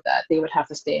else did that, they would have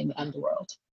to stay in the underworld.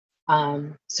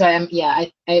 So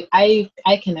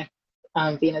I connect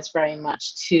Venus very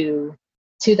much to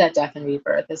that death and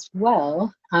rebirth as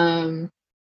well.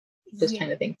 Just Yeah. trying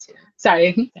to think too.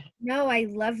 Sorry. No, I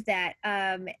love that.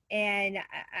 And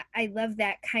I love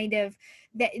that kind of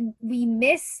that we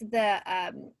miss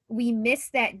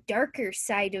that darker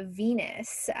side of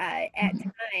Venus at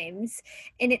Mhm. times,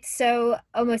 and it's so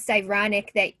almost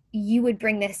ironic that you would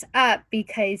bring this up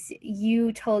because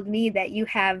you told me that you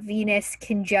have Venus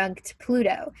conjunct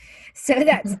Pluto, so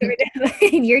that's sort of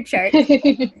in your chart,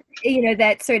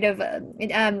 that sort of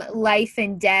life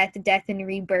and death and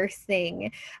rebirth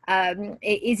thing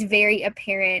is very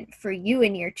apparent for you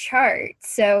in your chart.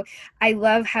 So I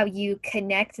love how you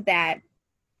connect that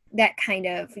kind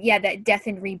of that death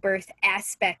and rebirth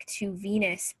aspect to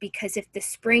Venus, because if the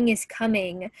spring is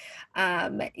coming,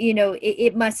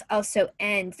 it must also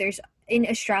end. There's in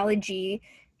astrology,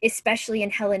 especially in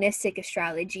Hellenistic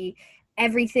astrology,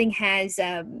 everything has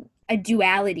a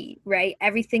duality, right?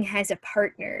 Everything has a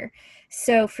partner.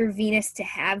 So for Venus to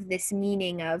have this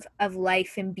meaning of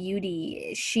life and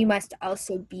beauty, she must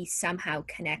also be somehow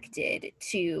connected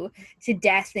to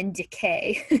death and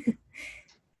decay.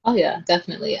 Oh yeah,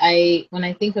 definitely. I when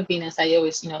I think of Venus, I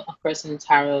always, of course, in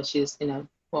tarot, she's,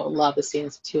 well, love is seen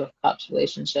as two of cups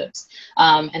relationships,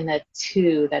 and that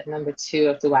number two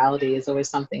of duality is always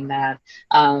something that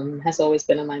has always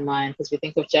been in my mind because we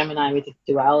think of Gemini, we think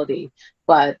duality,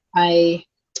 but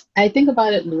I think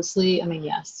about it loosely. I mean,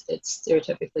 yes, it's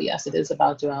stereotypically, yes, it is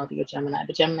about duality with Gemini,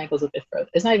 but Gemini goes a bit further.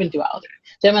 It's not even duality.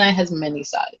 Gemini has many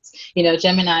sides.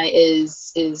 Gemini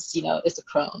is the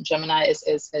crone. Gemini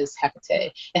is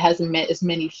Hecate. It has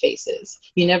many faces.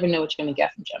 You never know what you're going to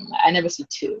get from Gemini. I never see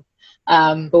two.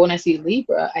 But when I see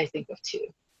Libra, I think of two,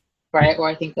 right? Or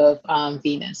I think of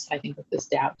Venus. I think of this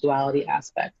duality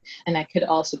aspect. And that could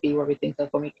also be where we think of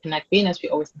when we connect Venus, we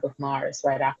always think of Mars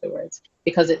right afterwards,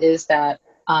 because it is that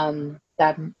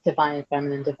divine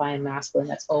feminine, divine masculine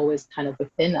that's always kind of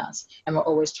within us. And we're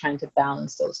always trying to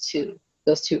balance those two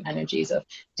energies of,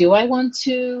 do I want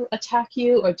to attack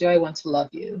you or do I want to love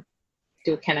you?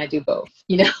 Can I do both?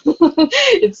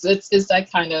 It's that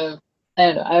kind of, I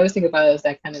don't know. I always think about it as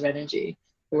that kind of energy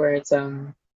where it's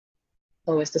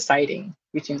always deciding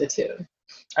between the two,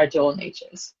 our dual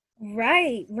natures.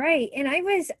 Right, right. And I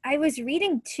was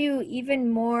reading too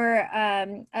even more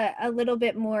a little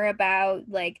bit more about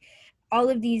like all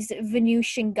of these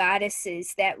Venusian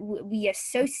goddesses that we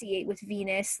associate with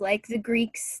Venus. Like the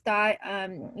Greeks thought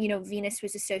Venus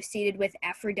was associated with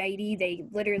Aphrodite. They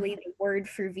literally, the word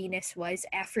for Venus was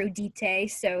Aphrodite.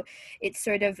 So it's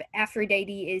sort of,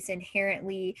 Aphrodite is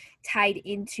inherently tied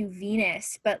into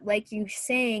Venus. But like you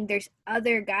saying, there's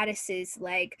other goddesses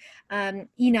like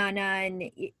Inanna and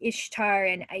Ishtar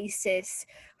and Isis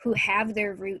who have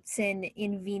their roots in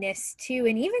Venus too,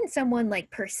 and even someone like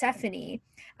Persephone,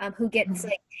 who gets Mhm.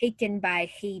 like taken by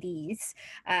Hades.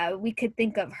 We could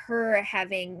think of her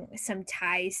having some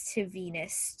ties to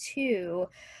Venus too,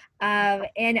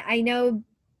 and I know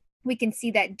we can see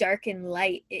that dark and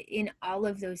light in all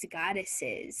of those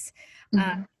goddesses.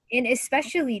 Uh, Mhm. and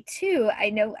especially too, I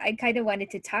know I kind of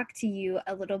wanted to talk to you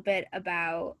a little bit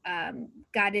about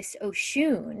goddess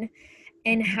Oshun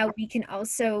and Mhm. how we can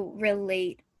also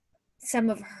relate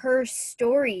some of her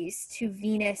stories to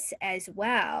Venus as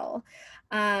well.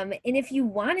 And if you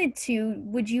wanted to,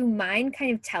 would you mind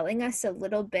kind of telling us a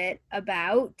little bit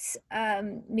about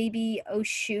maybe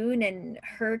Oshun and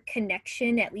her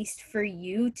connection, at least for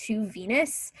you, to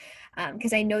Venus?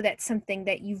 Because I know that's something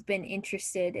that you've been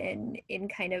interested in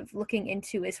kind of looking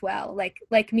into as well,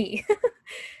 like me.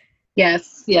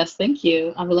 Yes, yes, thank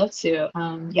you. I would love to.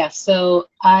 Yes, so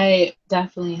I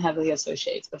definitely heavily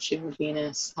associate Ocean with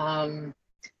Venus.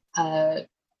 Uh,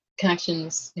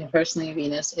 Connections, personally,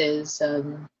 Venus is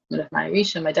one of my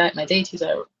Orisha, my deities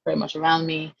are very much around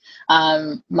me.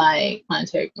 My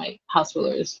house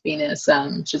ruler is Venus.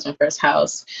 She's my first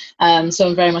house. So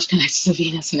I'm very much connected to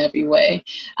Venus in every way.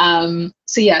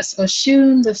 So yes,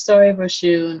 Oshun, the story of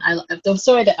Oshun, the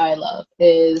story that I love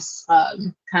is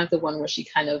kind of the one where she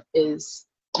kind of is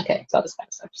Okay, so I'll just kind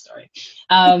of start the story.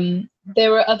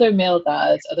 There were other male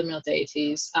gods, other male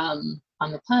deities on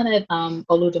the planet.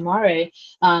 Oludumare,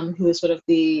 who is sort of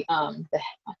the,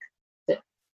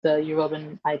 the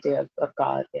Yoruban idea of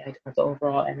God, the idea of the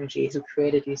overall energy, who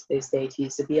created these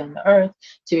deities to be on the earth,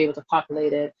 to be able to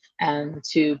populate it, and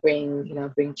to bring,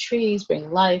 bring trees,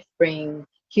 bring life, bring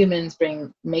humans,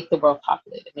 bring make the world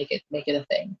populated, make it a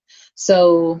thing.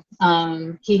 So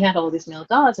he had all these male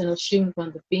gods, and Oshun was one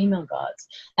of the female gods,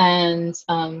 and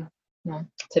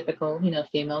typical,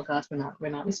 female gods were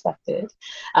not respected,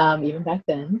 even back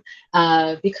then,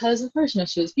 because of her.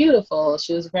 She was beautiful.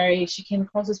 She came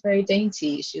across as very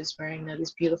dainty. She was wearing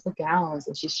these beautiful gowns,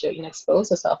 and she showed, exposed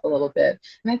herself a little bit.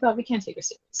 And I thought, we can't take her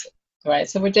seriously, right?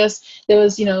 So there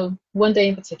was, one day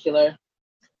in particular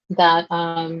that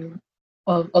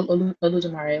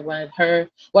Oludumare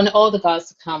wanted all the gods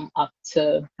to come up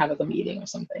to have like a meeting or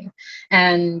something.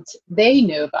 And they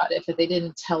knew about it, but they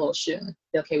didn't tell Oshun.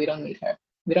 Okay, we don't need her.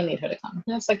 We don't need her to come.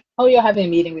 And it's like, oh, you're having a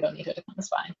meeting. We don't need her to come. It's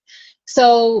fine.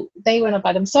 So they went up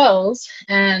by themselves,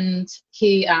 and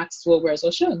he asked, well, where's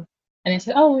Oshun? And they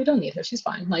said, oh, we don't need her. She's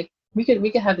fine. Like, we could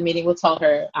have the meeting. We'll tell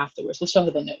her afterwards. We'll show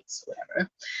her the notes, whatever.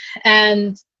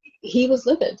 And he was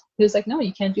livid. He was like, no,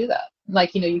 you can't do that.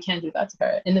 Like, you can't do that to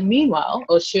her. In the meanwhile,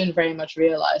 Oshun very much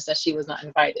realized that she was not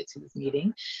invited to this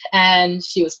meeting, and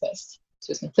she was pissed.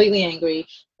 She was completely angry,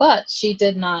 but she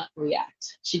did not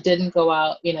react. She didn't go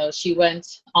out, she went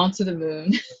onto the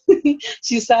moon.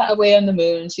 She sat away on the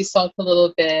moon. She sulked a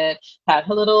little bit, had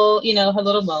her little, her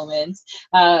little moments.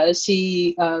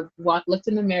 She looked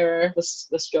in the mirror, was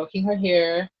stroking her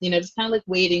hair, just kind of like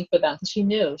waiting for them, because she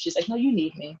knew. She's like, no, you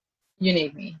need me. You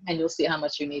need me, and you'll see how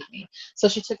much you need me. So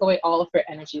she took away all of her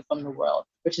energy from the world,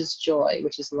 which is joy,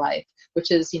 which is life,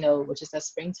 which is that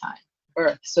springtime,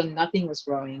 birth. So nothing was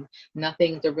growing,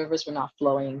 nothing, the rivers were not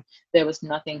flowing, there was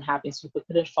nothing happening. So people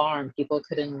couldn't farm, people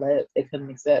couldn't live, they couldn't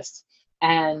exist.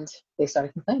 And they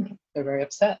started complaining. They're very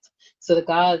upset. So the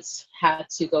gods had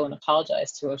to go and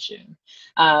apologize to Oshun.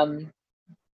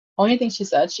 Only thing she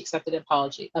said, she accepted an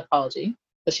apology,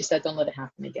 but she said, don't let it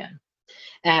happen again.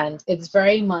 And it's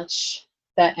very much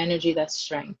that energy, that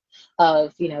strength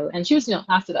of, and she was,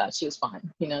 after that she was fine.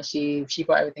 She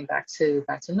brought everything back to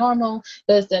normal.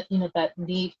 There's that, that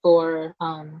need for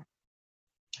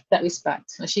that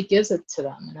respect, and she gives it to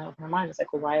them, and her mind is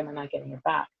like, well, why am I not getting it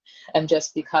back? And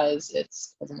just because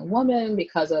I'm a woman,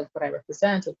 because of what I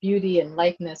represent of beauty and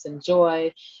likeness and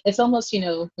joy, it's almost,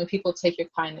 when people take your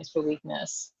kindness for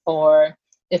weakness, or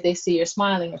if they see you're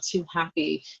smiling or too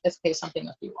happy, it's okay, something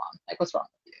must be wrong. Like, what's wrong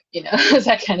with you? It's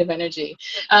that kind of energy.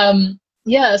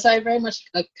 Yeah, so I very much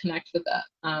connect with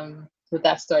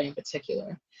that story in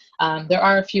particular. There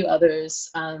are a few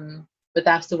others, but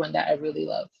that's the one that I really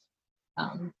love,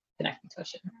 connecting to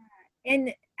Oshun.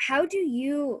 And how do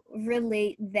you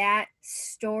relate that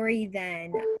story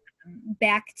then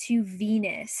back to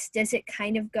Venus? Does it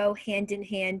kind of go hand in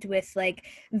hand with like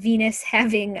Venus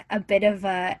having a bit of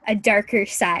a darker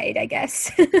side, I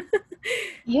guess?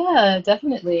 Yeah,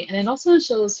 definitely. And it also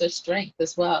shows her strength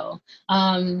as well.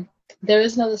 There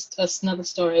is another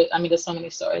story. I mean, there's so many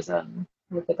stories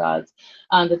with the gods,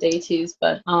 the deities,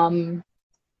 but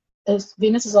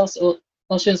Venus is also,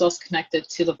 Ocean is also connected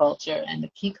to the vulture and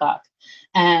the peacock.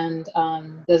 And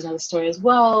there's another story as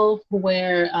well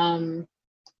where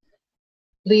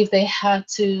believe they had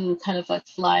to kind of like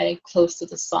fly close to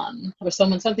the sun, or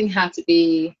something had to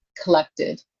be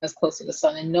collected as close to the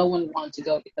sun, and no one wanted to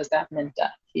go because that meant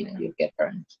death. You'd get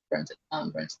burned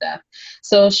to death.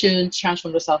 So she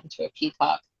transformed herself into a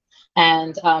peacock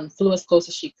and flew as close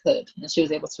as she could, and she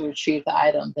was able to retrieve the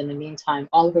item. But in the meantime,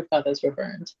 all of her feathers were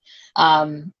burned.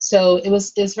 So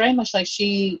it's very much like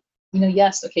she,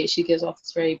 yes, okay, she gives off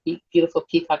this very beautiful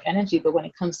peacock energy, but when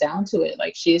it comes down to it,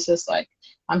 like, she's just like,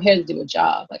 I'm here to do a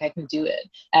job. Like, I can do it.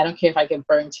 I don't care if I get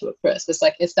burned to a crisp.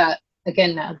 It's that,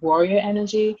 again, that warrior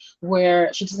energy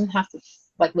where she doesn't have to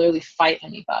like literally fight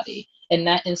anybody. In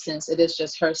that instance, it is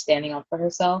just her standing up for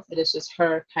herself. It is just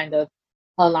her kind of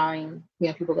allowing,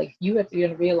 people like, you're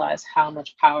going to realize how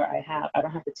much power I have. I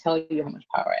don't have to tell you how much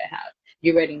power I have.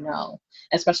 You already know.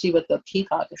 Especially with the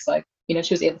peacock, it's like,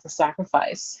 she was able to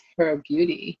sacrifice her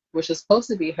beauty, which is supposed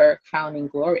to be her crowning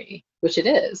glory, which it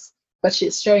is. But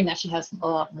she's showing that she has a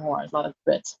lot more, a lot of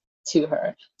grit to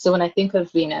her. So when I think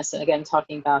of Venus, and again,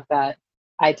 talking about that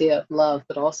idea of love,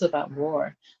 but also about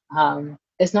war,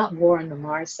 it's not war in the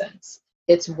Mars sense.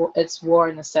 It's war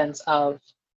in the sense of,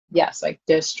 yes, like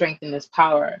there's strength and there's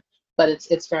power, but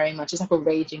it's very much, it's like a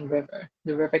raging river.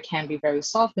 The river can be very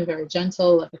soft and very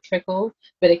gentle, like a trickle,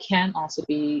 but it can also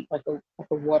be like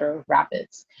a water of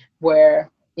rapids, where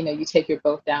you take your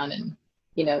boat down and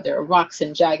there are rocks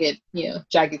and jagged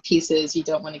pieces. You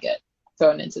don't want to get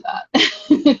thrown into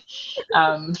that.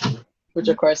 um, which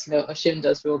of course, Oshun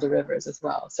does rule the rivers as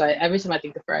well. So every time I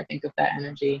think of her, I think of that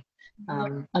energy.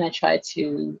 And I try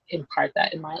to impart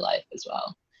that in my life as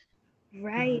well.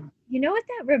 Right. You know what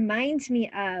that reminds me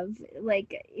of,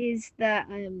 like, is the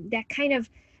that kind of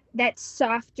that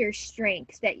softer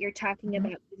strength that you're talking Mhm.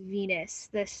 about with Venus,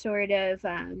 the sort of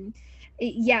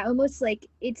yeah, almost like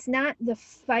it's not the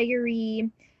fiery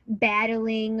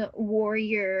battling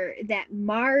warrior that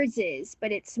Mars is,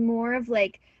 but it's more of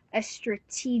like a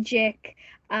strategic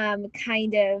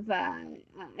kind of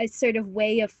a sort of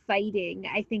way of fighting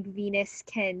I think Venus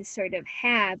can sort of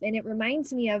have. And it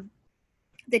reminds me of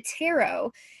the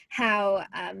tarot, how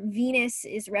Venus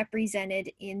is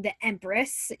represented in the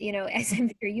Empress, as I'm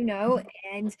sure you know,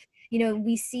 and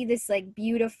we see this like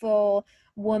beautiful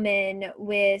woman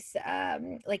with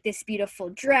like this beautiful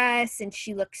dress, and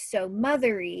she looks so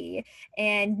mothery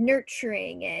and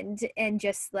nurturing, and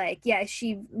just like, yeah,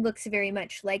 she looks very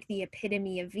much like the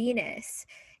epitome of Venus.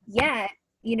 Yet,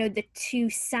 the two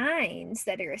signs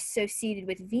that are associated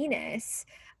with Venus,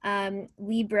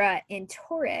 Libra and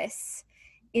Taurus,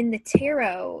 in the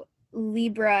tarot,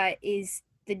 Libra is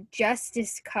the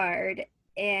Justice card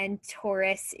and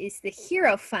Taurus is the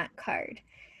Hierophant card.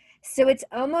 So it's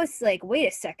almost like, wait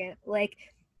a second, like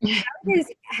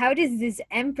how does this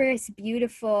Empress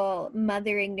beautiful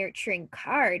mothering nurturing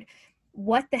card,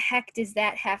 what the heck does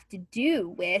that have to do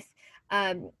with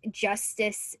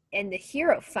justice and the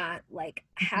Hierophant? Like,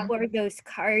 how Mhm. are those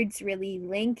cards really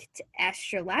linked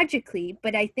astrologically?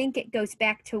 But I think it goes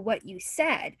back to what you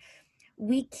said.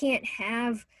 We can't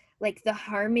have like the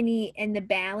harmony and the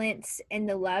balance and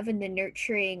the love and the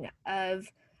nurturing of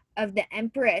the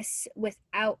Empress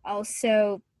without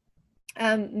also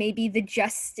maybe the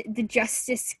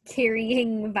justice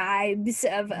carrying vibes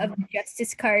of the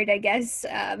Justice card, I guess,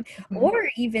 Mhm.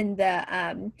 or even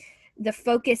the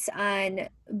focus on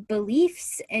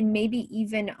beliefs, and maybe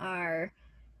even our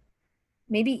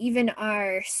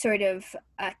sort of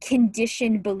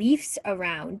conditioned beliefs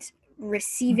around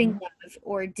receiving Mhm. love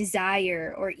or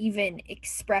desire, or even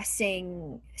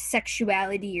expressing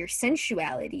sexuality or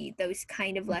sensuality, those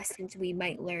kind of lessons we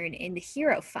might learn in the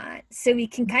Hierophant. So we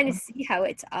can kind of Mhm. see how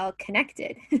it's all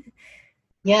connected.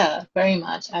 Yeah, very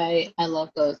much. I love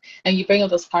those. And you bring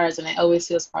up those cards, and I always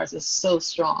see those cards as so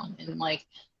strong. And like,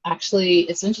 actually,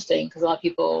 it's interesting because a lot of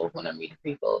people, when I'm reading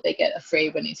people, they get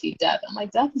afraid when they see death. I'm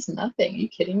like, death is nothing. Are you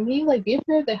kidding me? Like, be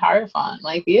afraid of the Hierophant.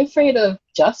 Like, be afraid of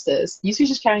justice. You see,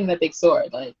 she's carrying that big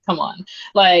sword. Like, come on.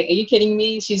 Like, are you kidding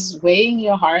me? She's weighing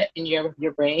your heart and your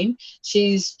brain.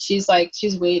 She's like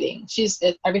she's waiting.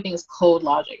 Everything is cold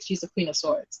logic. She's the Queen of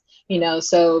Swords.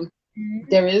 So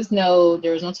there is no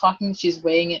talking. She's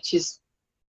weighing it. She's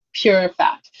pure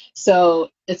fact. So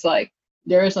it's like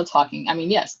there is no talking. I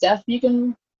mean, yes, death, you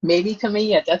can maybe come in.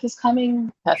 Yeah, death is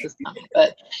coming. Death is coming.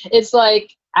 But it's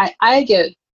like I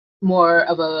get more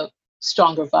of a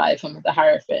stronger vibe from the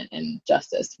Hierophant and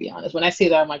Justice, to be honest. When I see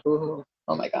that, I'm like, ooh,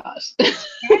 oh my gosh.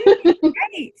 Right,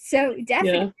 right. So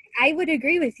definitely, Yeah. I would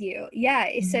agree with you. Yeah.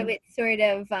 So Mhm. it's sort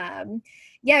of,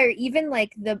 yeah, or even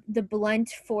like the blunt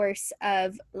force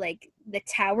of like the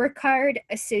Tower card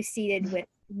associated with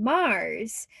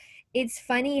Mars. It's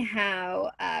funny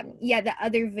how, yeah, the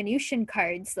other Venusian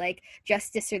cards like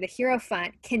Justice or the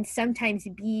Hierophant can sometimes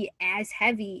be as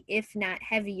heavy, if not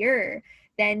heavier,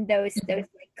 than those Mhm. like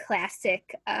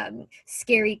classic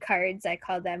scary cards, I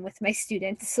call them with my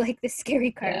students, like the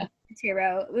scary card Yeah.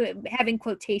 tarot, having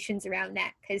quotations around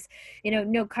that, because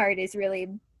no card is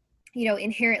really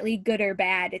inherently good or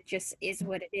bad. It just is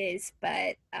what it is.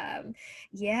 But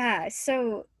yeah,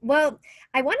 so, well,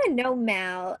 I want to know,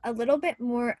 Mal, a little bit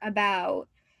more about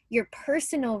your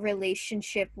personal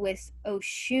relationship with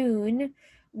Oshun.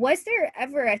 Was there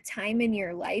ever a time in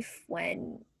your life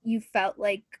when you felt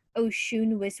like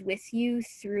Oshun was with you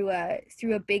through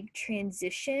a big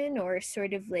transition, or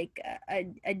sort of like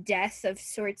a death of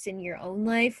sorts in your own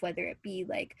life, whether it be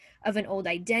like of an old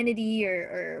identity,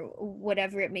 or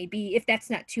whatever it may be, if that's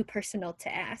not too personal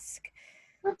to ask?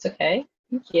 That's okay.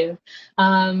 Thank you.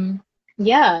 Um,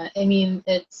 yeah, I mean,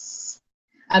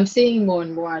 I'm seeing more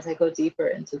and more as I go deeper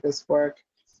into this work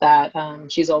that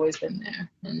she's always been there,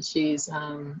 and she's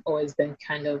always been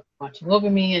kind of watching over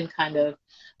me and kind of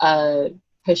uh,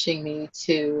 pushing me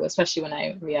to, especially when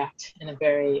I react in a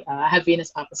very, I have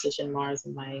Venus opposition Mars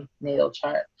in my natal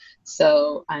chart.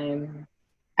 So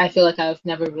I feel like I'm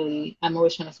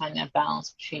always trying to find that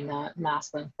balance between that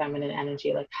masculine, feminine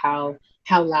energy, like how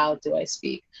loud do I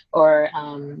speak? Or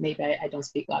maybe I don't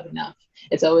speak loud enough.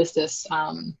 It's always this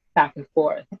back and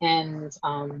forth. And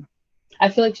I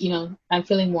feel like, I'm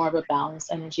feeling more of a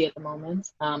balanced energy at the moment.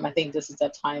 I think this is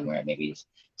that time where maybe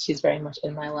she's very much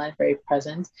in my life, very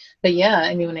present. But yeah,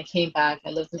 I mean, when I came back, I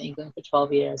lived in England for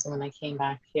 12 years. And when I came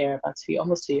back here about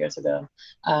almost 2 years ago,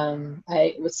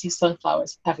 I would see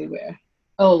sunflowers everywhere,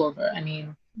 all over. I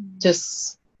mean,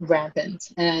 just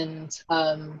rampant. And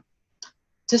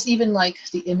just even like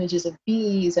the images of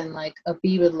bees, and like a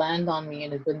bee would land on me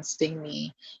and it wouldn't sting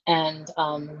me. And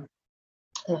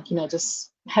like,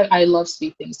 just I love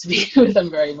sweet things to be with. I'm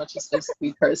very much a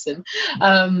sweet person.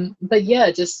 But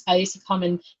yeah, just I used to come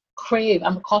and crave.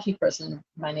 I'm a coffee person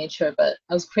by nature, but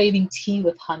I was craving tea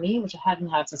with honey, which I hadn't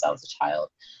had since I was a child.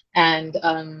 And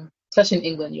especially in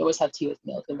England, you always have tea with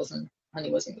milk. It wasn't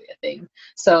Honey wasn't really a thing.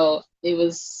 So it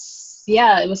was,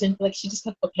 yeah, it was like she just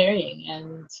kept preparing,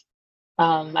 and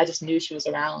I just knew she was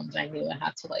around. I knew I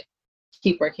had to like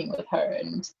keep working with her.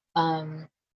 And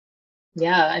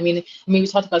yeah, we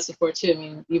talked about this before too. I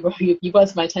mean, you brought it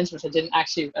to my attention, which I didn't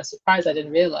actually, a surprise, I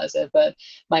didn't realize it. But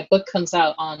my book comes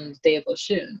out on the day of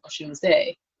Oshun's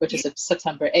Day, which is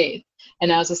September 8th.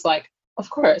 And I was just like, of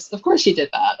course she did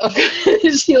that. Of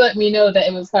course she let me know that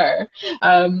it was her,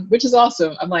 which is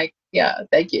awesome. I'm like, yeah,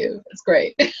 thank you. It's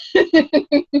great.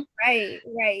 Right,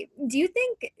 right. Do you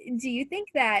think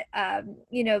that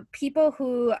people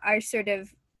who are sort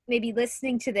of maybe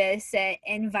listening to this,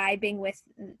 and vibing with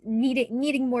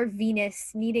needing more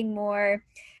Venus, needing more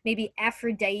maybe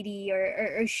Aphrodite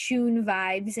or Oshun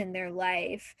vibes in their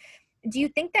life, do you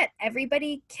think that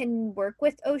everybody can work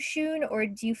with Oshun, or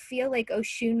do you feel like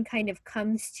Oshun kind of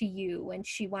comes to you when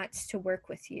she wants to work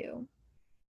with you?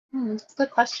 That's a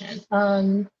good question.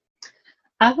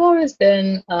 I've always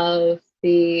been of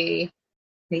the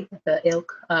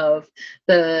ilk of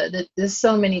there's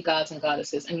so many gods and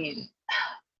goddesses.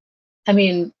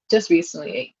 Just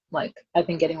recently, like I've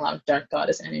been getting a lot of dark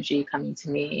goddess energy coming to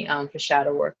me, for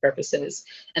shadow work purposes,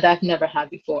 and I've never had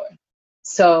before.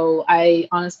 So I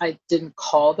didn't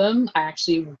call them. I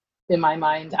actually, in my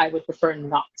mind, I would prefer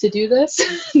not to do this,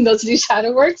 not to do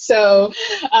shadow work. So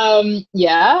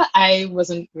yeah, I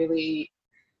wasn't really.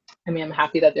 I'm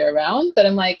happy that they're around, but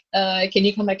I'm like, can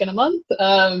you come back in a month?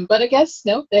 But I guess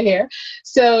no, they're here.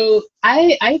 So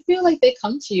I feel like they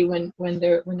come to you when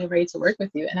they're ready to work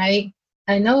with you. And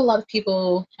I know a lot of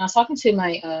people. I was talking to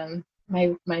my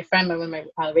friend, one of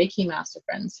my Reiki master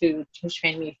friends who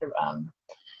trained me for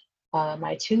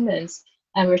my attunements,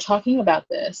 and we are talking about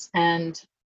this. And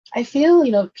I feel,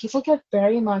 people get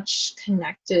very much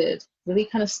connected, really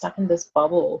kind of stuck in this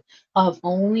bubble of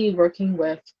only working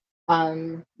with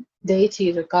um,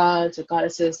 deities or gods or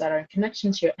goddesses that are in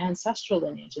connection to your ancestral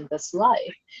lineage in this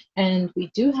life. And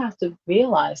we do have to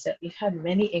realize that we've had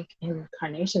many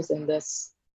incarnations in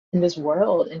this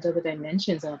world, in other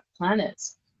dimensions and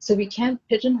planets. So we can't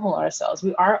pigeonhole ourselves.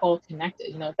 We are all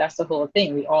connected. That's the whole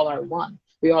thing. We all are one.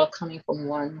 We all coming from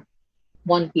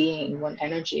one being, one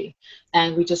energy,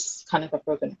 and we just kind of got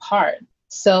broken apart.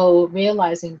 So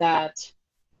realizing that,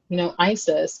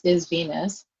 Isis is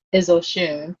Venus, is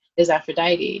Oshun, is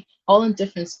Aphrodite, all in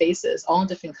different spaces, all in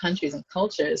different countries and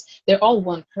cultures. They're all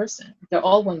one person. They're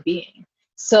all one being.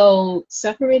 So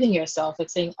separating yourself, like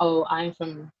saying, "Oh,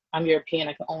 I'm European.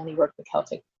 I can only work with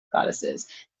Celtic goddesses."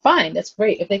 Fine, that's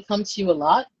great. If they come to you a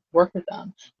lot, work with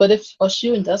them. But if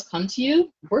Oshun does come to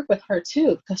you, work with her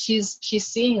too, because she's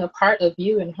seeing a part of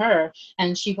you in her,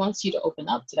 and she wants you to open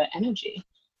up to that energy.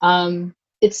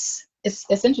 It's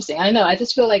interesting. I know. I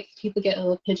just feel like people get a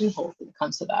little pigeonholed when it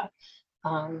comes to that.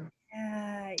 Um,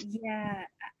 Yeah,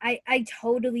 I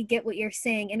totally get what you're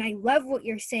saying, and I love what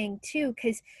you're saying too,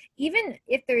 because even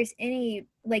if there's any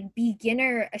like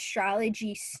beginner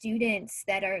astrology students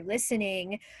that are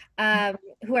listening,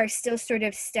 who are still sort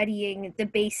of studying the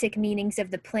basic meanings of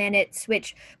the planets,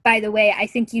 which, by the way, I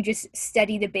think you just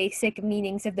study the basic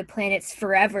meanings of the planets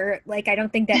forever. Like, I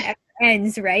don't think that ever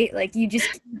ends, right? Like, you keep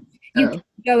oh,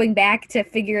 going back to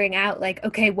figuring out, like,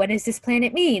 okay, what does this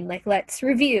planet mean? Like, let's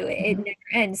review. It mhm,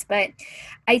 never ends. But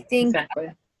I think,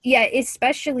 exactly. yeah,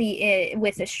 especially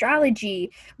with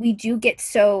astrology, we do get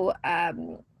so,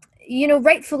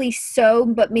 rightfully so,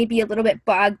 but maybe a little bit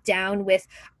bogged down with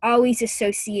always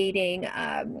associating,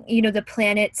 the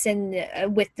planets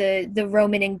and with the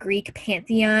Roman and Greek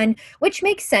pantheon, which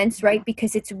makes sense, right?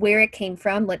 Because it's where it came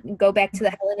from. Let go back to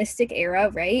the Hellenistic era,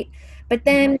 right? But Mhm.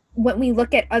 then when we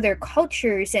look at other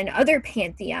cultures and other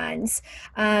pantheons,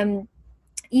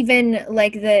 even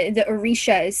like the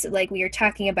Orishas, like we were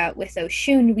talking about with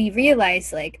Oshun, we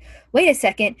realize, like, wait a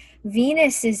second,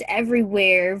 Venus is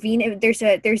everywhere. Venus, there's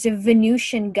a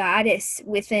Venusian goddess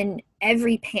within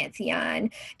every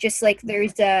pantheon, just like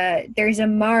there's a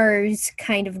Mars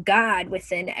kind of god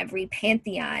within every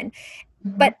pantheon.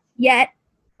 Mhm. But Yet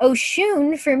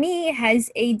Oshun, for me, has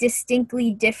a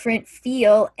distinctly different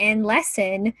feel and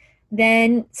lesson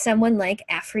than someone like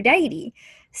Aphrodite.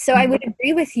 So I would Mhm.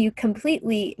 agree with you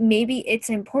completely. Maybe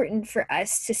it's important for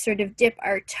us to sort of dip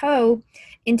our toe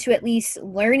into at least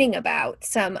learning about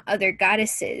some other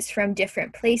goddesses from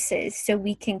different places so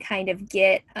we can kind of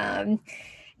get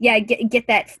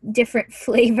that different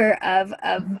flavor of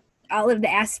Mhm. all of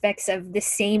the aspects of the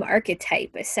same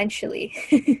archetype, essentially.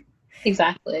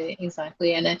 Exactly,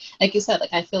 exactly. And then, like you said,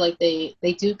 like I feel like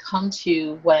they do come to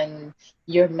you when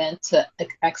you're meant to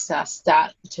access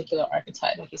that particular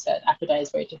archetype. Like you said, Aphrodite is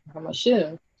very different from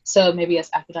Oshun. So maybe as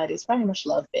Aphrodite is very much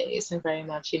love based and very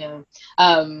much,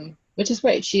 which is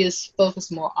great. She is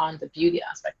focused more on the beauty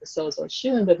aspect of so is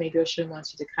Oshun, but maybe Oshun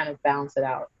wants you to kind of balance it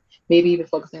out. Maybe even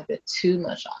focusing a bit too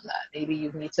much on that. Maybe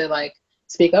you need to like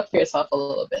speak up for yourself a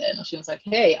little bit. And Oshun's like,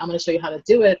 hey, I'm gonna show you how to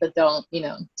do it, but don't,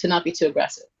 to not be too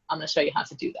aggressive. I'm going to show you how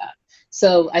to do that.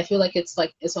 So I feel like it's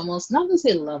almost not to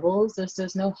say levels.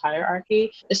 There's no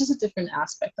hierarchy. It's just a different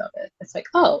aspect of it. It's like,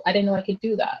 oh, I didn't know I could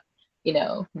do that.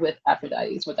 With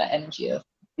Aphrodite, with that energy of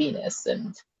Venus,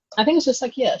 and I think it's just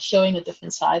like showing a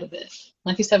different side of it.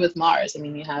 Like you said with Mars, I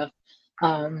mean, you have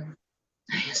um,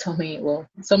 so many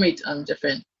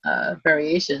different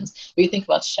variations. When you think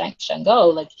about Shango,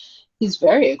 like he's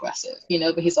very aggressive,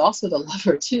 but he's also the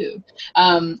lover too.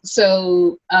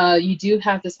 So you do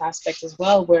have this aspect as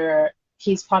well where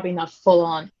he's probably not full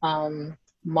on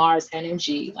Mars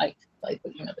energy, like the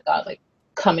god like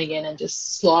coming in and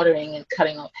just slaughtering and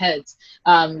cutting off heads.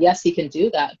 Yes, he can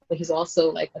do that, but he's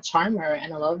also like a charmer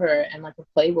and a lover and like a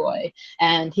playboy,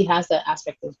 and he has that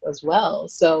aspect as well.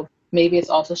 So maybe it's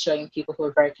also showing people who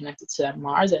are very connected to that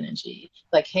Mars energy,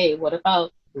 like, hey, what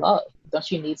about love?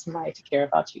 Don't you need somebody to care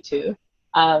about you too?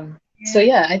 So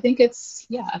Yeah. I think it's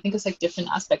like different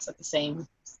aspects of the same,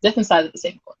 different sides of the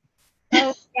same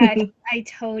Oh gosh, coin. I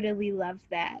totally love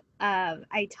that.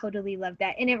 I totally love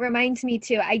that. And it reminds me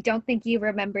too, I don't think you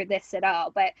remember this at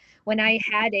all, but when I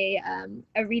had a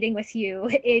reading with you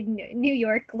in New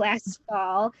York last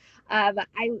fall,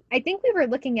 I think we were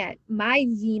looking at my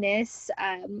Venus,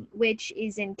 which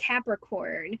is in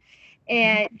Capricorn.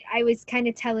 And I was kind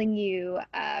of telling you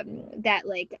that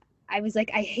like I was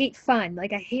like, I hate fun,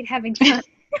 like I hate having fun.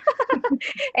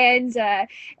 and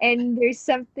and there's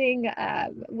something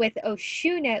with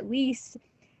Oshun at least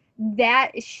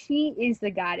that she is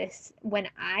the goddess when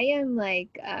I am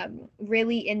like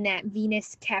really in that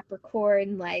Venus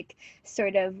Capricorn like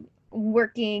sort of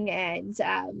working and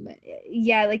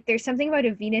yeah, like there's something about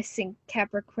a Venus and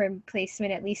Capricorn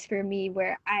placement, at least for me,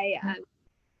 where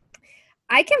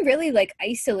I can really like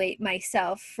isolate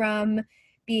myself from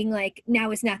being like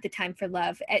now is not the time for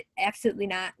love. Absolutely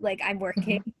not. Like I'm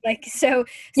working. Like so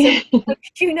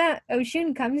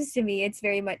Oshun comes to me, it's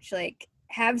very much like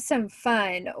have some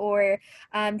fun, or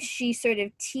she sort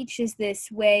of teaches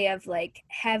this way of like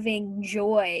having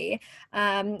joy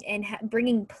and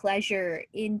bringing pleasure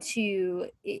into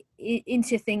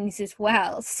things as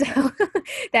well. So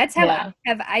that's how Yeah,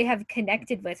 I have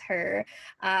connected with her.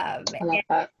 I love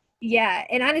that. Yeah,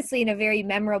 and honestly, in a very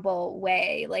memorable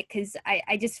way, like, because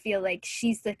I just feel like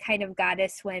she's the kind of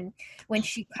goddess when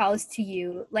she calls to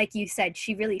you, like you said,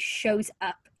 she really shows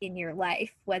up in your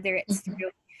life, whether it's Mhm.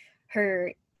 through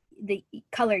her the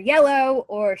color yellow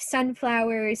or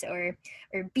sunflowers or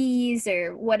bees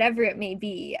or whatever it may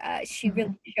be. She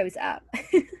really Mhm. shows up.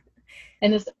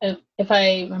 And if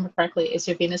I remember correctly, is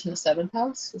your Venus in the seventh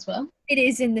house as well? It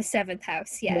is in the seventh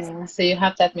house, yes. Yeah, so you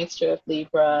have that mixture of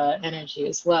Libra energy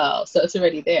as well. So it's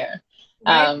already there.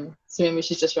 Right. So maybe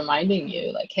she's just reminding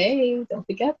you, like, hey, don't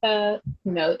forget that.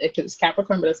 It's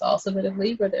Capricorn, but it's also a bit of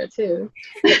Libra there too.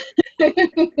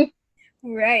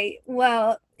 Right.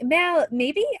 Well, Mal,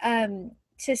 maybe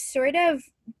to sort of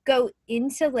go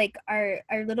into like our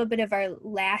little bit of our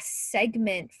last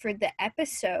segment for the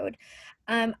episode.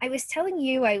 I was telling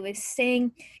you, I was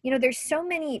saying, there's so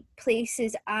many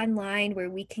places online where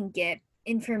we can get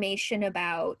information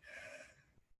about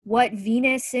what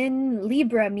Venus in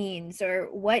Libra means or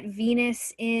what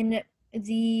Venus in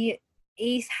the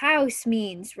eighth house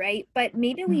means, right? But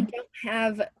maybe we Mhm. don't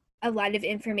have a lot of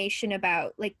information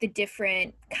about like the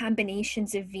different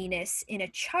combinations of Venus in a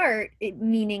chart,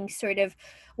 meaning sort of,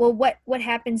 well, what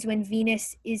happens when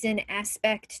Venus is in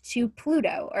aspect to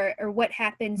Pluto, or what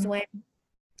happens when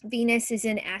Venus is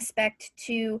in aspect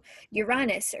to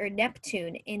Uranus or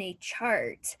Neptune in a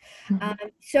chart.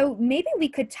 Mhm. So maybe we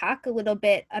could talk a little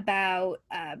bit about,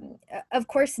 of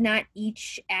course, not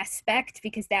each aspect,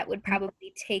 because that would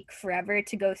probably take forever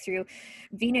to go through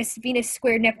Venus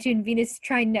square Neptune, Venus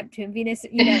trine Neptune, Venus,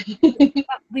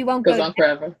 we won't Goes go. on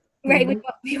forever. Right,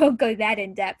 we won't go that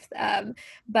in depth.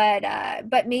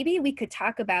 But maybe we could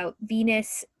talk about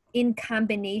Venus in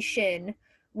combination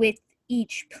with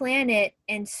each planet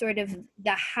and sort of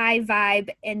the high vibe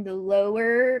and the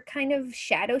lower kind of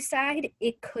shadow side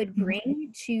it could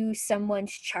bring to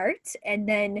someone's chart. And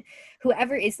then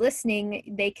whoever is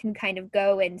listening, they can kind of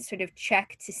go and sort of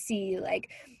check to see like,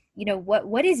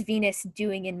 what is Venus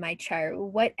doing in my chart?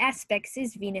 What aspects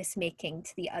is Venus making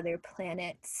to the other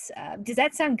planets? Does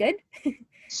that sound good?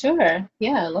 Sure.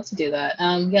 Yeah, I'd love to do that.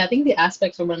 Yeah, I think the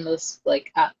aspects are one of those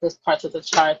like at those parts of the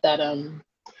chart that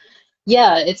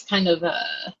yeah, it's kind of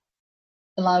a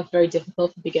lot of very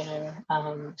difficult for beginner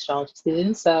astrology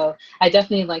students. So I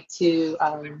definitely like to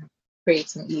create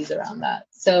some ease around that.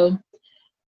 So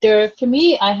for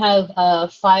me, I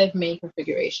have five main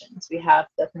configurations. We have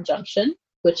the conjunction,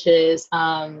 which is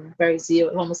very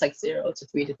zero, almost like 0 to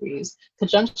 3 degrees.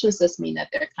 Conjunctions just mean that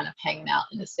they're kind of hanging out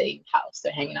in the same house.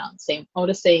 They're hanging out in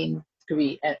the same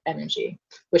degree energy,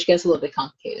 which gets a little bit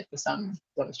complicated for some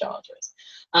astrologers.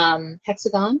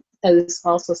 Hexagon is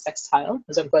also sextile,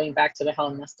 as I'm going back to the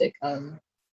Hellenistic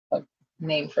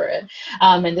name for it.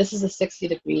 And this is a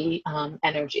 60-degree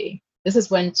energy. This is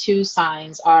when two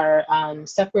signs are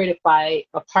separated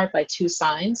apart by two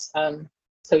signs.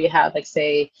 So you have like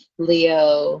say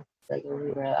Leo, regular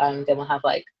Libra, then we'll have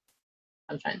like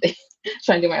I'm trying to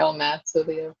trying to do my own math. So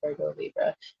Leo, Virgo,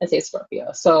 Libra, and say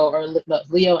Scorpio. So or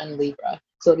Leo and Libra.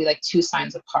 So it'll be like two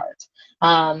signs apart.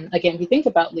 Again, if you think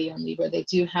about Leo and Libra, they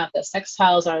do have the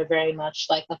sextiles are very much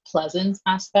like a pleasant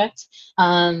aspect.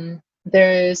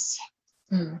 There's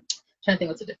trying to think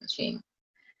what's the difference between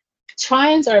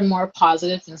trines are more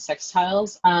positive than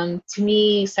sextiles. To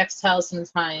me, sextiles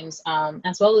sometimes,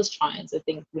 as well as trines, I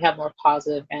think we have more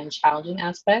positive and challenging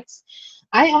aspects.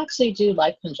 I actually do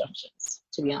like conjunctions,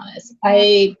 to be honest.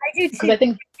 I do Because too. I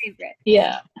think, My favorite.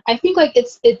 yeah, I think like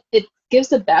it gives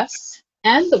the best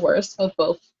and the worst of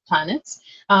both planets.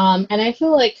 And I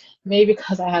feel like maybe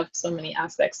because I have so many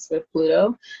aspects with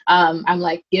Pluto, I'm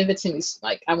like, give it to me.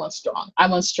 Like, I want strong. I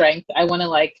want strength. I want to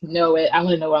like know it. I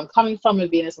want to know where I'm coming from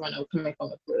with Venus. I want to know where I'm coming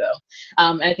from with Pluto.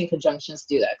 And I think conjunctions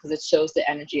do that because it shows the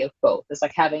energy of both. It's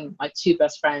like having like two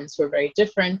best friends who are very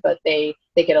different, but they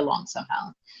get along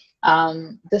somehow.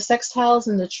 The sextiles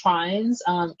and the trines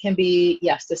can be,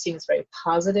 yes, this seems very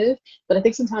positive, but I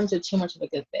think sometimes they're too much of a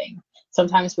good thing.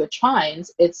 Sometimes with trines,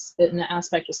 it's in an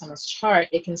aspect of someone's chart,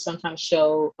 it can sometimes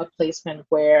show a placement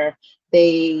where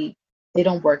they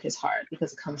don't work as hard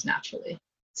because it comes naturally.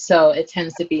 So it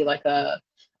tends to be like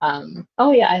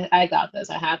oh yeah, I got this,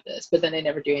 I have this, but then they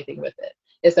never do anything with it.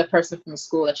 It's that person from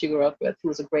school that you grew up with who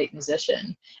was a great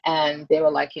musician, and they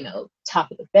were like, top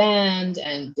of the band,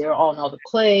 and they were all in all the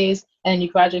plays. And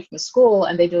you graduate from school,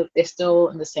 and they're still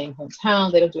in the same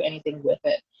hometown. They don't do anything with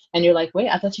it, and you're like, wait,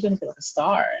 I thought you were gonna be like a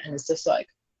star, and it's just like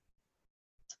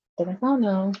they're like, oh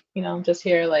no, I'm just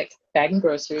here like bagging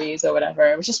groceries or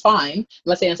whatever, which is fine. I'm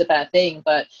not saying it's a bad thing,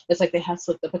 but it's like they have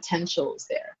the potential is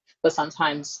there. But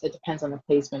sometimes it depends on the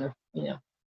placement of,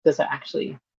 does it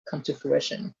actually come to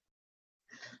fruition?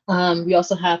 We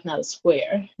also have now the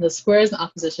square. The squares and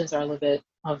oppositions are a little bit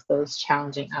of those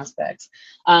challenging aspects.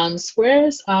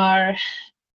 Squares are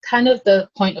kind of the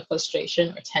point of frustration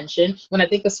or tension. When I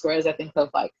think of squares, I think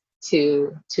of like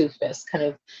two fists, kind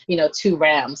of, two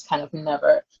rams, kind of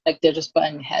never, like they're just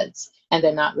butting heads and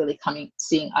they're not really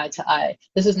seeing eye to eye.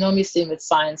 This is normally seen with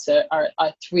signs that are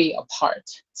three apart.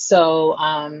 So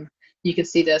you can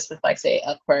see this with like say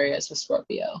Aquarius or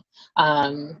Scorpio.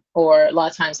 Or a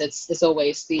lot of times it's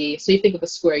always so you think of a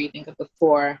square, you think of the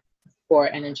four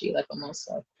energy, like almost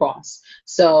a cross.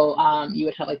 So you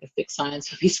would have like the fixed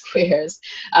signs of these squares.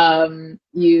 I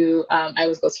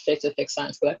always go to fixed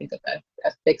signs because I think of that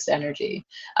fixed energy.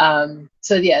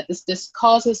 So yeah, this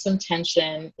causes some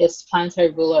tension. Its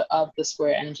planetary ruler of the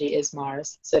square energy is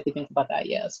Mars. So if you think about that,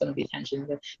 yeah, it's going to be tension.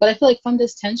 But I feel like from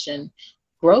this tension,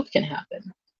 growth can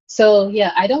happen. So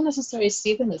yeah, I don't necessarily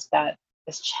see them as bad.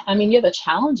 Yeah, they're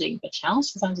challenging, but challenge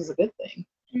sometimes is a good thing.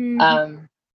 Mm-hmm.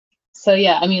 So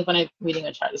yeah, when I'm reading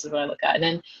a chart, this is what I look at. And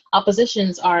then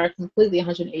oppositions are completely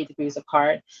 180 degrees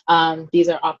apart. These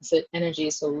are opposite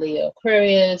energies. So Leo,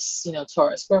 Aquarius,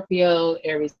 Taurus, Scorpio,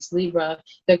 Aries, Libra.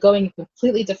 They're going in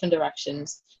completely different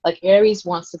directions. Like Aries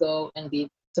wants to go and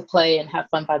to play and have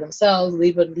fun by themselves.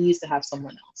 Libra needs to have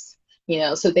someone else.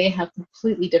 So they have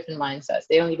completely different mindsets.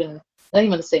 They're not even on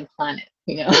the same planet.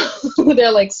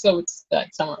 They're like so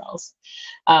like somewhere else.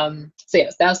 So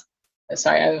yes, that's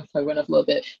sorry, I went up a little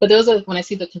bit, but those are when I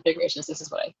see the configurations, this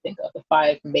is what I think of the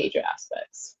five major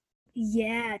aspects.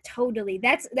 Yeah, totally.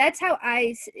 That's how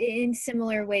in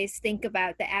similar ways, think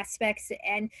about the aspects,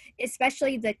 and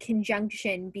especially the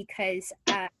conjunction, because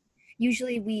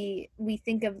usually we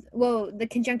think of, well, the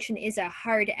conjunction is a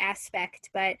hard aspect,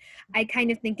 but I kind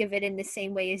of think of it in the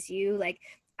same way as you. Like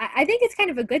I think it's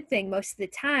kind of a good thing most of the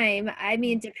time. I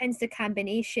mean, it depends the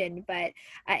combination, but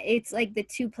it's like the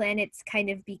two planets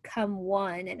kind of become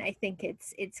one, and I think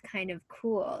it's kind of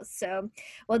cool. So,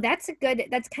 well, that's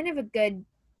kind of a good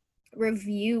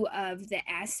review of the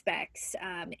aspects,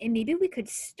 and maybe we could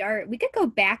go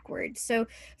backwards. So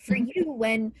for Mhm,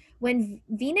 you, when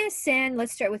Venus and,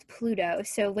 let's start with Pluto,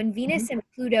 so when mhm. Venus and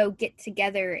Pluto get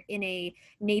together in a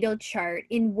natal chart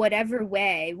in whatever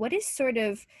way, what is sort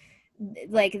of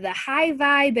like the high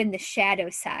vibe and the shadow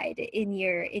side in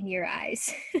your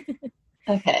eyes?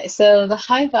 Okay, so the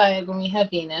high vibe, when we have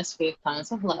Venus, we have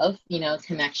planets of love,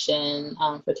 connection,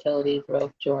 fertility,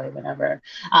 growth, joy, whatever.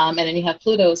 And then you have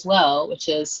Pluto as well, which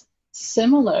is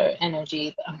similar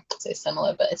energy. I won't say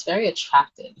similar, but it's very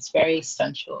attractive. It's very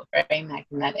sensual, very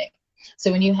magnetic.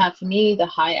 So when you have, for me, the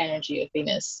high energy of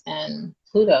Venus and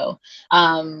Pluto,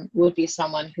 would be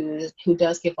someone who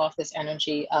does give off this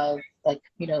energy of like,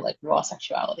 like raw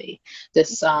sexuality,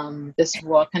 this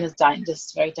raw kind of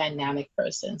this very dynamic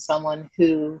person, someone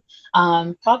who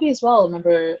probably as well,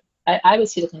 remember, I would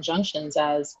see the conjunctions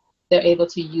as they're able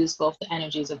to use both the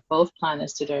energies of both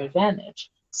planets to their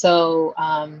advantage. So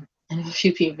I know a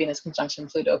few people, Venus conjunction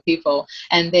Pluto people,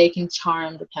 and they can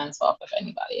charm the pants off of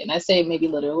anybody. And I say maybe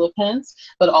literal pants,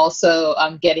 but also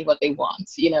getting what they want,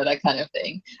 that kind of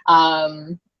thing.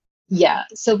 Yeah.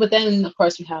 So, but then of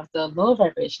course we have the low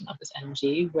vibration of this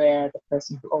energy where the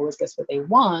person who always gets what they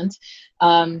want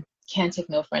can't take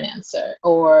no for an answer,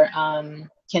 or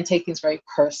can take things very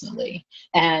personally.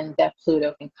 And that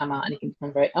Pluto can come out and it can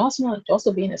become very,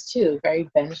 also Venus too, very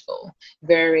vengeful,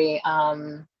 very,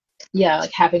 yeah,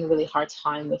 like having a really hard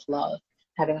time with love,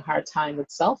 having a hard time with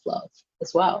self-love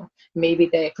as well. Maybe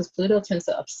because Pluto tends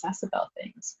to obsess about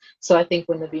things. So I think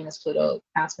when the Venus Pluto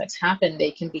aspects happen,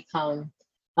 they can become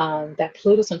that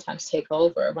Pluto sometimes take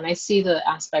over. When I see the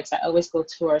aspects, I always go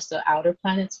towards the outer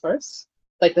planets first.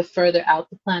 Like the further out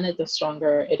the planet, the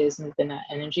stronger it is within that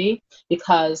energy.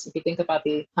 Because if you think about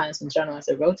the planets in general as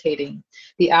they're rotating,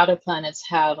 the outer planets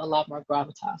have a lot more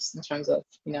gravitas in terms of,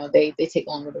 they take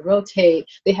longer to rotate.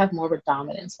 They have more of a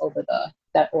dominance over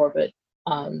that orbit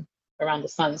around the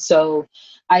sun. So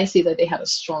I see that they have a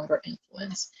stronger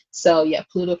influence. So yeah,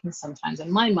 Pluto can sometimes,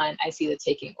 in my mind, I see it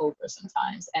taking over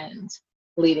sometimes and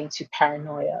leading to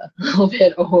paranoia a little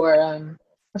bit, or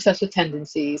obsessive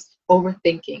tendencies,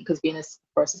 overthinking, because Venus,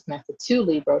 of course, is connected to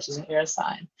Libra, which is an air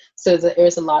sign. So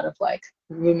there's a lot of like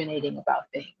ruminating about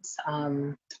things.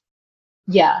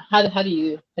 Yeah. How do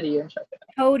you interpret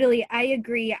that? Totally, I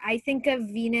agree. I think of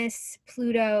Venus,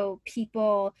 Pluto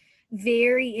people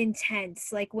very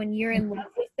intense. Like when you're in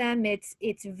love with them, it's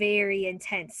very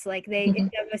intense. Like it's Mhm,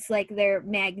 almost like they're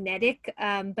magnetic.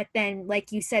 But then,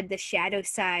 like you said, the shadow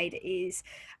side is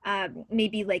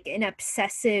maybe like an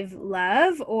obsessive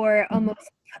love or mhm,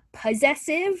 almost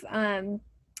possessive.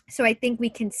 So I think we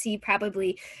can see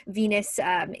probably Venus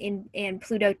in and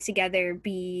Pluto together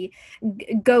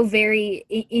go very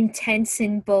intense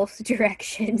in both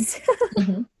directions.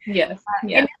 mhm. Yes. And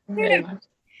Yeah. sort Very of much.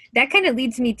 that kind of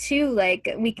leads me to,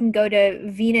 like, we can go to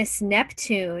Venus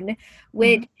Neptune,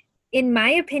 which Mhm, in my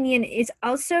opinion is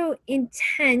also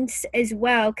intense as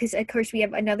well, because of course we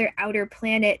have another outer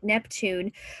planet,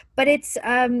 Neptune, but it's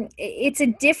a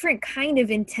different kind of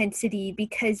intensity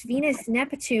because Venus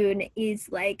Neptune is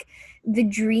like the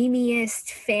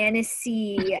dreamiest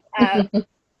fantasy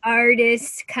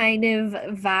artist kind of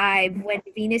vibe. When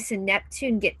Venus and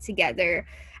Neptune get together,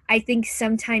 I think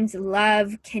sometimes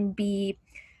love can be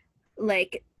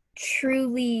like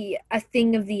truly a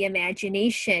thing of the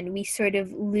imagination. We sort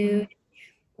of lose mhm.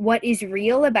 what is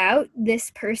real about this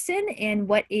person and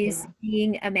what is Yeah.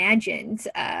 being imagined.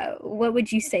 What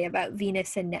would you say about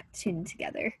Venus and Neptune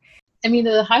together? I mean,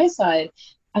 the high side,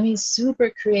 I mean,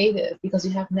 super creative because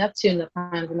you have Neptune, the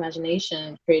planet of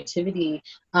imagination, creativity,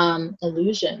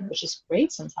 illusion, which is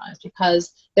great sometimes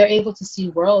because they're able to see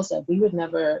worlds that we would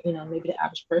never, maybe the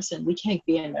average person, we can't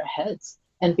be in their heads.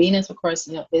 And Venus, of course,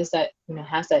 is that,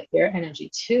 has that air energy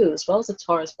too, as well as the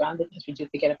Taurus groundedness. We do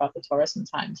forget about the Taurus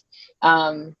sometimes.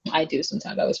 I do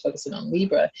sometimes. I always focus it on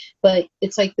Libra. But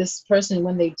it's like this person,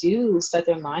 when they do set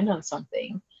their mind on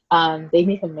something, they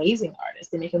make amazing artists.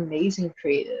 They make amazing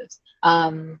creatives.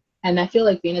 And I feel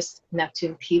like Venus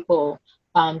Neptune people,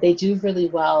 they do really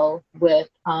well with.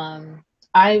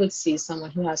 I would see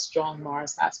someone who has strong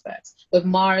Mars aspects. With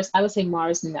Mars, I would say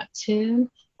Mars Neptune,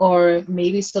 or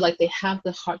maybe so like they have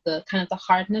the kind of the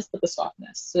hardness but the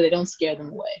softness, so they don't scare them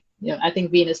away. You know, I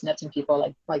think Venus, Neptune people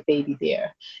are like baby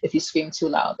deer. If you scream too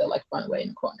loud, they'll like run away in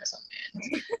the corner somewhere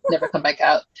and never come back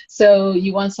out. So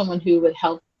you want someone who would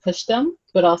help push them,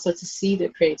 but also to see their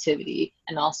creativity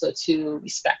and also to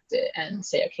respect it and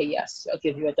say, okay, yes, I'll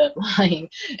give you a deadline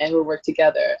and we'll work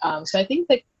together. So I think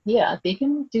that, yeah, they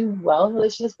can do well in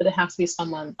relationships, but it has to be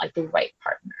someone like the right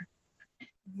partner.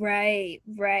 Right,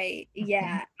 right. Mhm.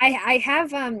 Yeah. I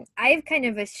have kind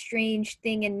of a strange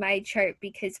thing in my chart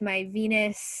because my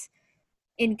Venus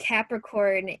in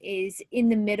Capricorn is in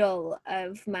the middle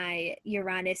of my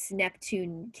Uranus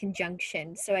Neptune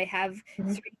conjunction. So I have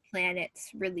Mhm. three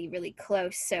planets really, really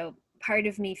close. So part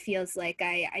of me feels like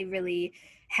I really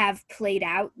have played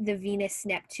out the Venus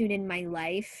Neptune in my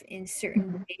life in certain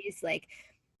Mhm. ways, like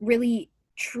really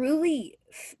truly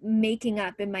making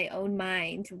up in my own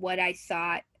mind what I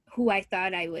thought, who I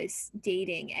thought I was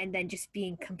dating, and then just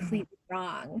being Mhm. completely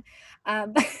wrong.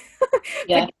 But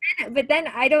Yeah. but then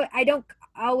I don't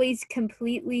always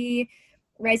completely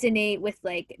resonate with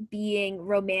like being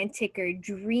romantic or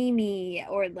dreamy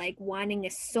or like wanting a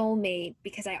soulmate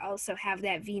because I also have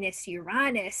that Venus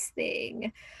Uranus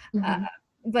thing. Uh, Mhm.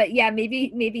 but yeah,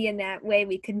 maybe in that way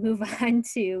we could move on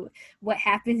to what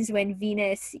happens when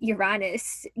Venus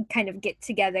Uranus kind of get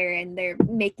together and they're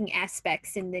making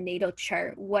aspects in the natal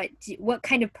chart. What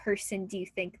kind of person do you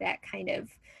think that kind of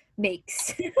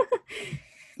makes?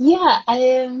 Yeah,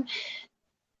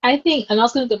 I think, and I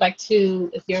was going to go back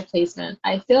to your placement.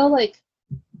 I feel like,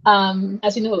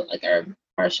 as you know, like our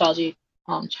astrology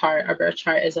chart, our birth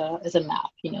chart is a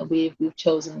map. You know, we've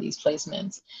chosen these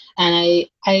placements, and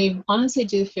I honestly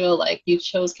do feel like you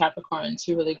chose Capricorn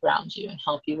to really ground you and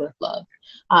help you with love.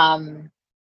 Um,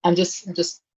 I'm just,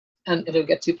 and it'll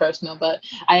get too personal, but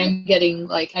I am getting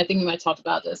like, I think we might talk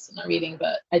about this in our reading,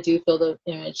 but I do feel the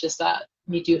image is that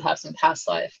you do have some past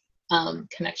life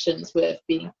connections with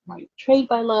being like, betrayed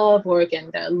by love, or again,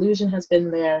 the illusion has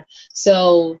been there.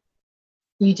 So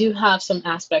you do have some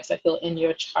aspects I feel in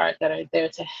your chart that are there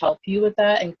to help you with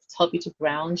that and to help you to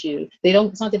ground you. They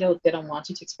don't, it's not that they don't want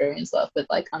you to experience love, but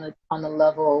like on a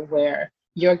level where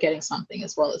you're getting something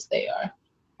as well as they are.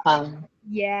 Um,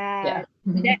 Yeah, yeah.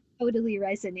 that Mhm. totally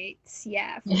resonates.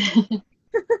 Yeah, for sure.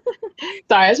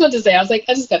 Sorry, I just wanted to say, I was like,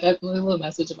 I just got that little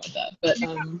message about that. But I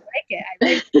like it. I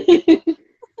like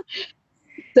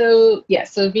so yeah,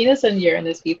 so Venus and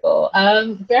Uranus people,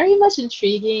 very much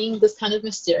intriguing, this kind of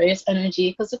mysterious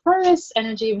energy, because Aquarius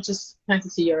energy, which is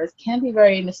connected to Uranus, can be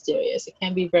very mysterious. It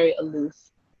can be very aloof,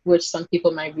 which some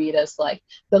people might read as like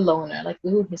the loner, like,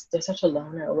 ooh, they're such a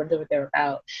loner, I wonder what they're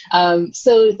about.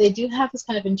 So they do have this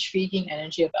kind of intriguing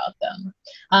energy about them.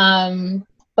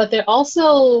 But they're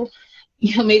also,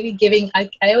 you know, maybe giving, I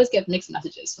always get mixed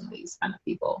messages from these kind of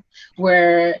people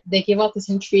where they give off this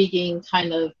intriguing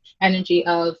kind of energy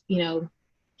of, you know,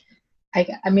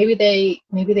 maybe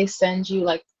they send you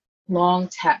like long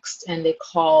text and they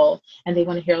call and they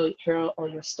want to hear all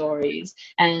your stories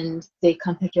and they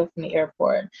come pick you up from the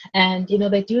airport and you know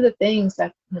they do the things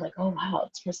that you're like, oh wow,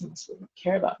 this person must really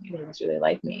care about me, they must really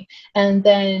like me, and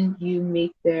then you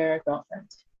meet their girlfriend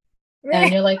and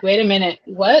it. you're like, wait a minute,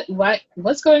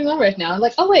 what's going on right now? I'm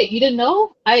like, oh wait, you didn't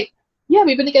know? Yeah,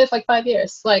 we've been together for like 5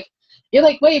 years. Like, you're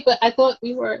like, wait, but I thought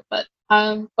we were, but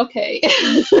okay.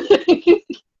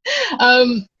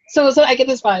 So I get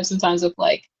this vibe sometimes of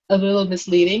like a little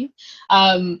misleading,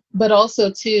 but also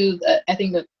too, I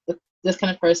think that this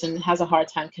kind of person has a hard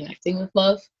time connecting with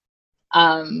love,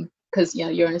 because you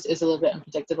know Uranus is a little bit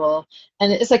unpredictable,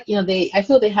 and it's like, you know, I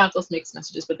feel they have those mixed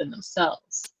messages within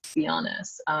themselves. To be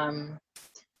honest,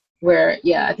 where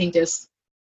yeah, I think there's,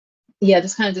 yeah,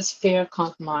 this kind of this fear of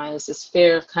compromise, this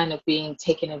fear of kind of being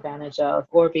taken advantage of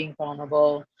or being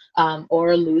vulnerable,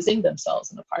 or losing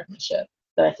themselves in a partnership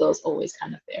that I feel is always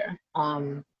kind of there.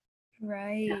 Yeah,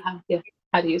 Right. yeah.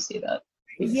 How do you see that?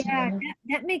 Venus and Yeah, Uranus?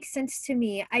 that makes sense to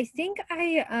me. I think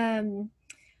I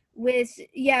with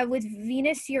yeah, with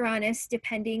Venus Uranus,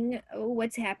 depending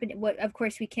what's happening, what of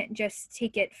course we can't just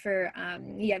take it for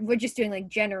yeah, we're just doing like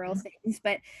general things,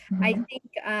 but I Mhm.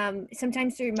 think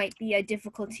sometimes there might be a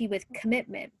difficulty with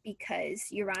commitment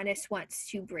because Uranus wants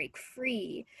to break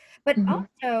free, but Mhm.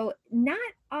 also not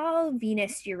all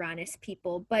Venus Uranus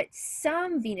people, but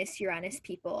some Venus Uranus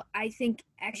people I think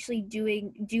actually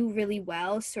do really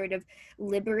well sort of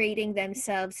liberating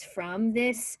themselves from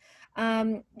this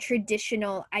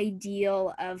traditional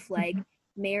ideal of like Mhm.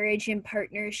 marriage and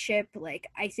partnership. Like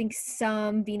I think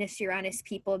some Venus Uranus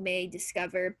people may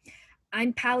discover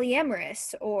I'm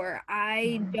polyamorous or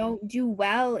I Mhm. don't do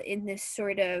well in this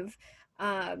sort of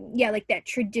yeah, like that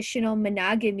traditional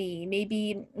monogamy.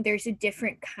 Maybe there's a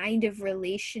different kind of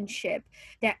relationship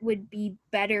that would be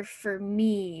better for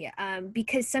me.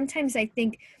 Because sometimes I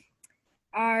think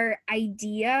our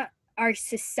idea, our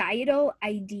societal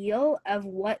ideal of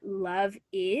what love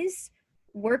is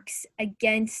works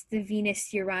against the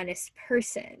Venus Uranus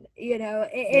person, and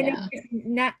Yeah. it's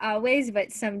not always,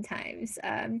 but sometimes.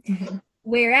 Hmm.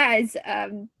 Whereas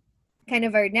kind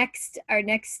of our next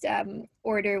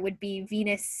order would be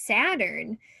Venus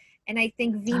Saturn, and I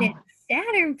think Venus Oh.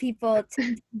 Saturn people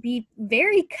tend to be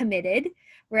very committed,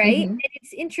 right? Hmm. And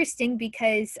it's interesting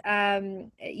because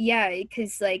yeah,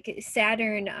 because like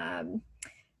Saturn,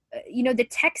 the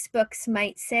textbooks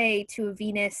might say to a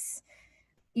Venus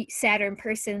Saturn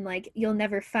person, like, you'll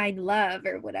never find love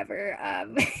or whatever.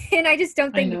 And I just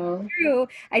don't I think it's know. true.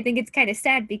 I think it's kind of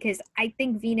sad because I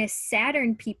think Venus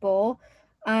Saturn people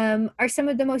are some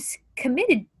of the most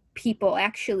committed people,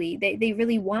 actually. They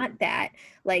really want that,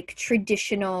 like,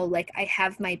 traditional, like, I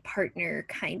have my partner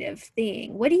kind of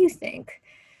thing. What do you think?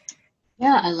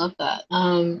 Yeah, I love that.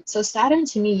 So Saturn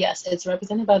to me, yes, it's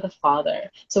represented by the father.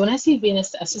 So when I see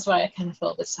Venus, this is why I kind of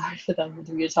felt a bit sorry for them when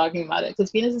we were talking about it, because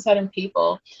Venus and Saturn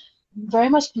people very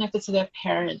much connected to their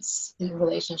parents in a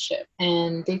relationship,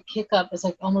 and they pick up, it's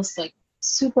like almost like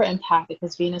super empathic,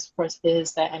 because Venus of course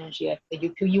is that energy of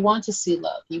you want to see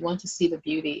love, you want to see the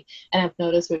beauty. And I've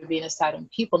noticed with Venus Saturn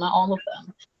people, not all of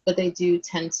them, but they do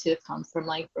tend to come from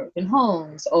like broken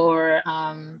homes, or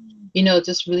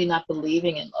just really not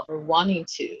believing in love or wanting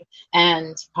to,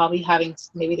 and probably having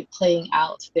maybe the playing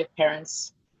out their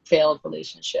parents failed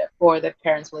relationship or their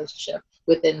parents relationship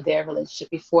within their relationship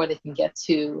before they can get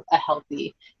to a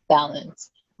healthy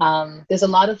balance. There's a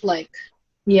lot of like,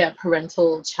 yeah,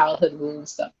 parental childhood wound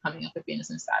stuff coming up with Venus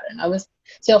and Saturn. I was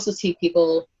to also see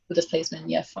people with this placement,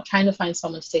 yeah, trying to find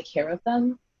someone to take care of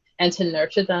them and to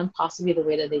nurture them, possibly the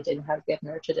way that they didn't have get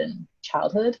nurtured in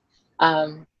childhood.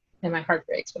 Um, and my heart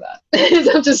breaks for that.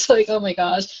 I'm just like, oh my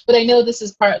gosh. But I know this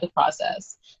is part of the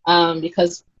process,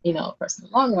 because of course, in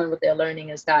the long run, what they're learning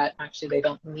is that actually they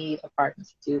don't need a partner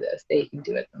to do this. They can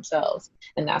do it themselves,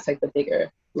 and that's like the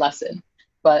bigger lesson.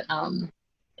 But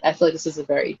I feel like this is a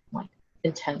very like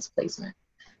intense placement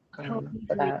Totally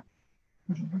for agree. that.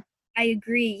 Mhm. I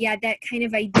agree. Yeah, that kind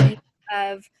of idea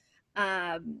of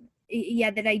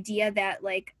yeah, that idea that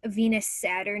like a Venus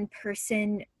Saturn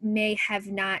person may have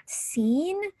not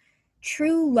seen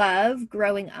true love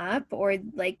growing up, or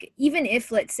like even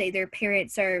if, let's say, their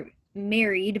parents are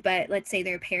married, but let's say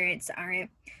their parents aren't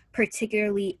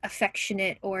particularly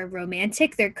affectionate or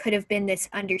romantic, there could have been this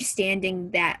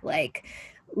understanding that like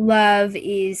love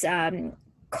is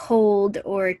cold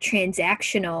or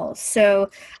transactional.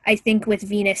 So I think with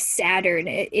Venus Saturn,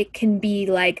 it can be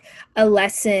like a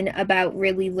lesson about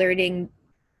really learning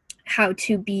how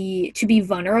to be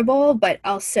vulnerable, but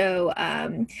also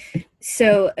and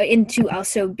to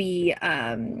also be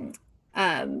kind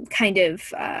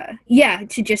of yeah,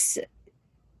 to just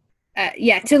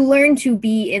yeah, to learn to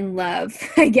be in love,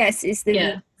 I guess, is the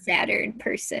Venus Yeah. Saturn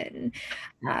person.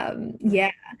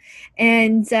 Yeah,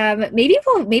 and maybe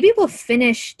we'll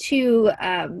finish too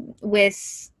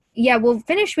with, yeah, we'll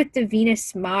finish with the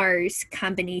Venus Mars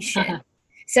combination.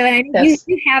 So I know you Yes.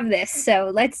 you have this, so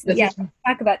let's, This yeah, is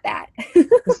talk about that.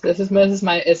 this is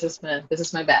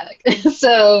my bag.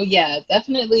 So yeah,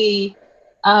 definitely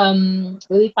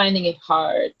really finding it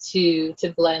hard to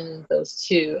blend those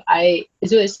two.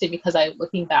 It's really interesting because I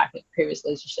looking back at previous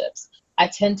relationships, I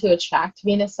tend to attract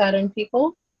Venus Saturn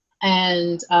people,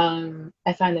 and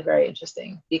I find it very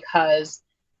interesting because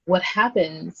what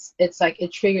happens, it's like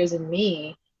it triggers in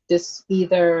me this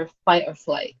either fight or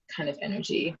flight kind of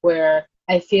energy where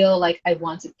I feel like I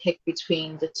want to pick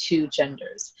between the two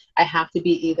genders. I have to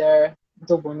be either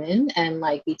the woman and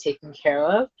like be taken care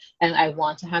of, and I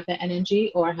want to have that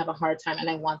energy, or I have a hard time and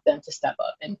I want them to step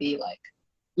up and be like,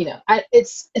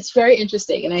 it's very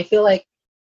interesting, and I feel like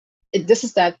this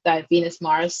is that Venus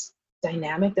Mars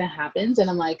dynamic that happens, and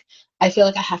I'm like, I feel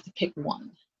like I have to pick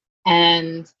one,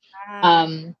 and Ah,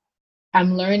 um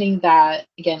I'm learning that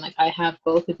again, like I have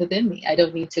both within me. I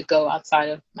don't need to go outside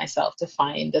of myself to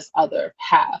find this other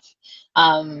path.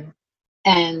 Um,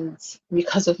 and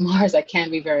because of Mars, I can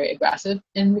be very aggressive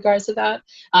in regards to that.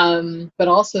 But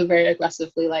also very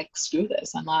aggressively like, screw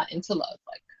this, I'm not into love.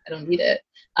 Like I don't need it.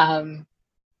 Um,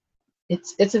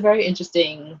 it's a very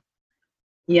interesting,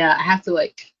 yeah, I have to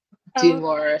like do oh,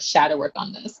 more shadow work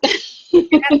on this.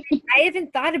 I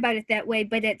haven't thought about it that way,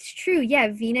 but it's true. Yeah,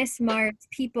 Venus, Mars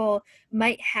people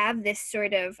might have this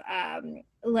sort of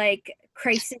like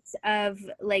crisis of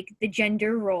like the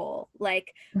gender role,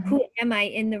 like Mhm. who am I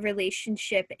in the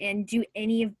relationship, and do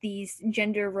any of these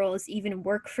gender roles even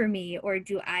work for me, or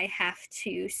do I have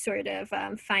to sort of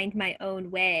find my own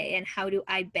way, and how do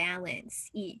I balance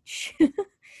each?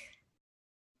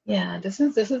 Yeah, this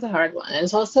is a hard one. And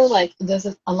it's also like there's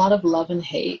a lot of love and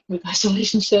hate with my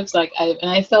relationships. Like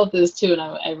I felt this too, and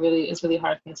I really it's really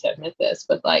hard for me to admit this,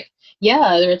 but like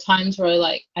yeah, there are times where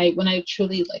like I when I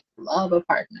truly like love a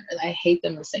partner, and I hate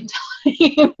them at the same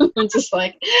time. I'm just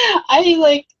like I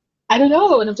don't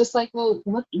know, and I'm just like, well,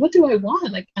 what do I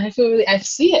want? Like I feel really I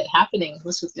see it happening,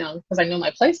 which is because I know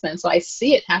my placement, so I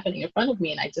see it happening in front of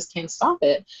me, and I just can't stop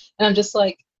it. And I'm just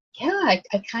like, yeah, I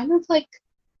kind of like.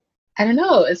 I don't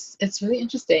know. It's really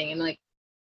interesting, and like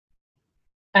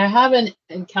I haven't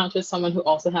encountered someone who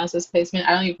also has this placement.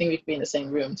 I don't even think we could be in the same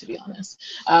room, to be honest.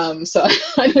 So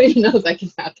I don't even know if that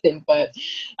can happen. But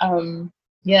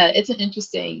yeah, it's an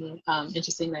interesting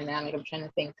dynamic. I'm trying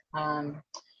to think.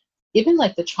 Even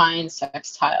like the trine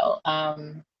sextile.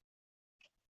 And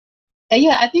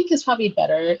yeah, I think it's probably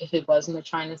better if it was in the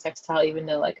trine and sextile, even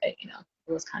though like it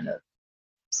was kind of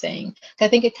saying. I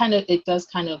think it does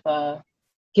kind of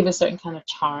give a certain kind of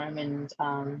charm and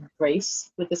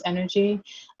grace with this energy.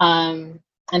 And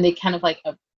they kind of like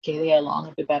okay, they get along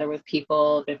a bit better with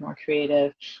people, a bit more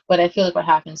creative. But I feel like what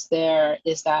happens there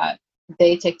is that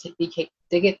they get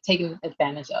taken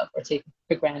advantage of or taken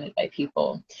for granted by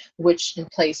people, which in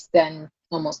place then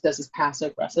almost does this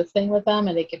passive aggressive thing with them,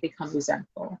 and they can become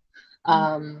resentful,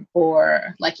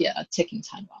 or like yeah, a ticking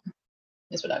time bomb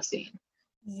is what I've seen.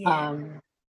 Yeah. Um,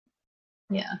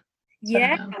 yeah, so I don't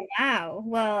Yeah, know. wow.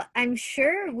 Well, I'm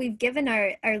sure we've given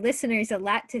our listeners a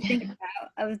lot to think about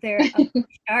of their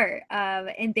chart.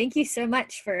 And thank you so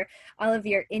much for all of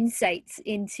your insights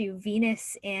into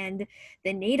Venus and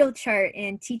the natal chart,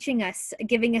 and teaching us,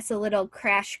 giving us a little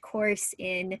crash course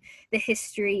in the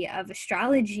history of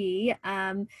astrology.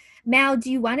 Mal,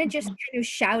 do you want to just kind of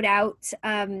shout out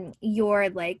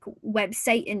your like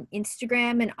website and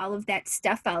Instagram and all of that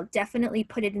stuff? I'll definitely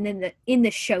put it in the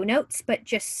show notes, but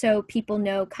just so people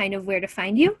know kind of where to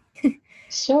find you.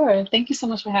 Sure. Thank you so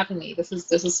much for having me. This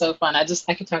is so fun. I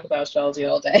could talk about astrology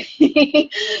all day.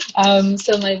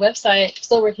 So my website,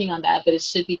 still working on that, but it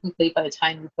should be complete by the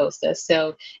time we post this.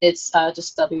 So it's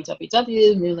just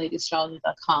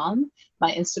www.moonladyastrology.com.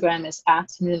 My Instagram is at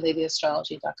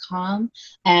moonladyastrology.com.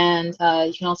 And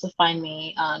you can also find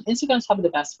me. Instagram's probably the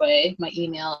best way. My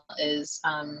email is,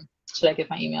 should I give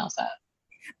my email? Is that,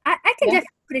 I can yeah? definitely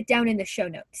put it down in the show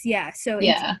notes. Yeah. So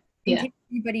Yeah. in Yeah. case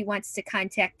anybody wants to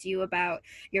contact you about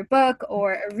your book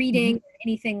or a reading Mhm. or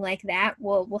anything like that,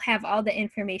 we'll have all the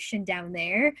information down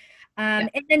there. Yeah.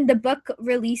 And then the book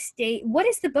release date. What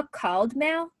is the book called,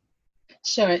 Mal?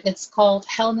 Sure. It's called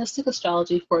Hellenistic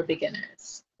Astrology for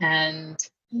Beginners. And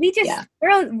yeah.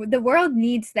 The world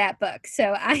needs that book.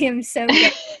 So I am so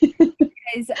glad,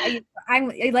 because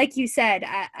I'm like you said,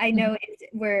 I know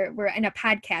Mhm. we're in a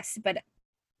podcast, but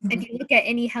if Mhm. you look at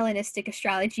any Hellenistic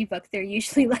astrology book, they're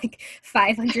usually like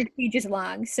 500 pages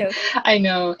long. So, I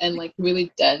know, and like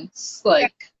really dense, yeah,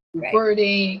 like right.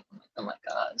 wording. Oh my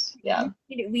gosh. Yeah.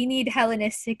 We need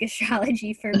Hellenistic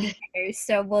astrology for beginners.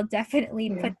 So we'll definitely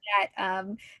Yeah. put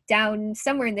that down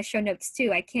somewhere in the show notes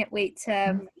too. I can't wait to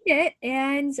Mhm. read it.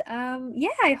 And yeah,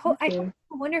 Thank I hope you you. have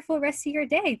a wonderful rest of your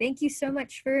day. Thank you so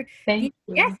much for being Thank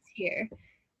a guest you. here.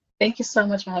 Thank you so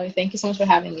much, Molly. Thank you so much for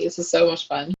having me. This is so much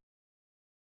fun.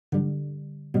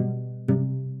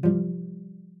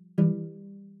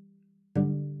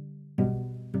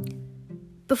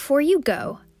 Before you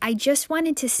go, I just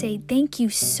wanted to say thank you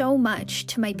so much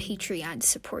to my Patreon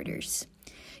supporters.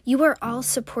 You are all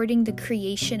supporting the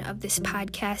creation of this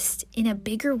podcast in a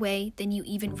bigger way than you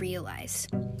even realize.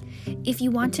 If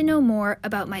you want to know more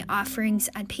about my offerings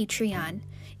on Patreon,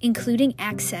 including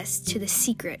access to the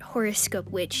secret Horoscope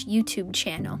Witch YouTube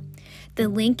channel, the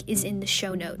link is in the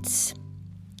show notes.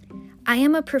 I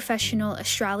am a professional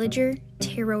astrologer,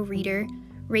 tarot reader,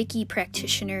 Reiki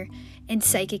practitioner, and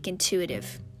psychic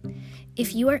intuitive.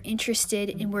 If you are interested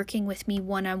in working with me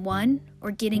one-on-one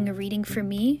or getting a reading from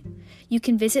me, you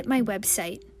can visit my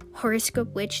website,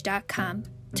 horoscopewitch.com,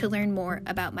 to learn more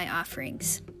about my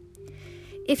offerings.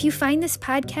 If you find this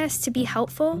podcast to be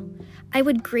helpful, I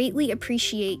would greatly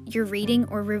appreciate your rating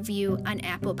or review on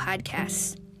Apple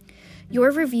Podcasts.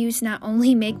 Your reviews not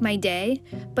only make my day,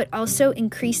 but also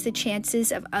increase the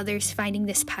chances of others finding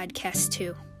this podcast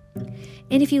too.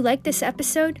 And if you like this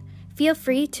episode, feel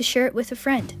free to share it with a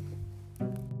friend.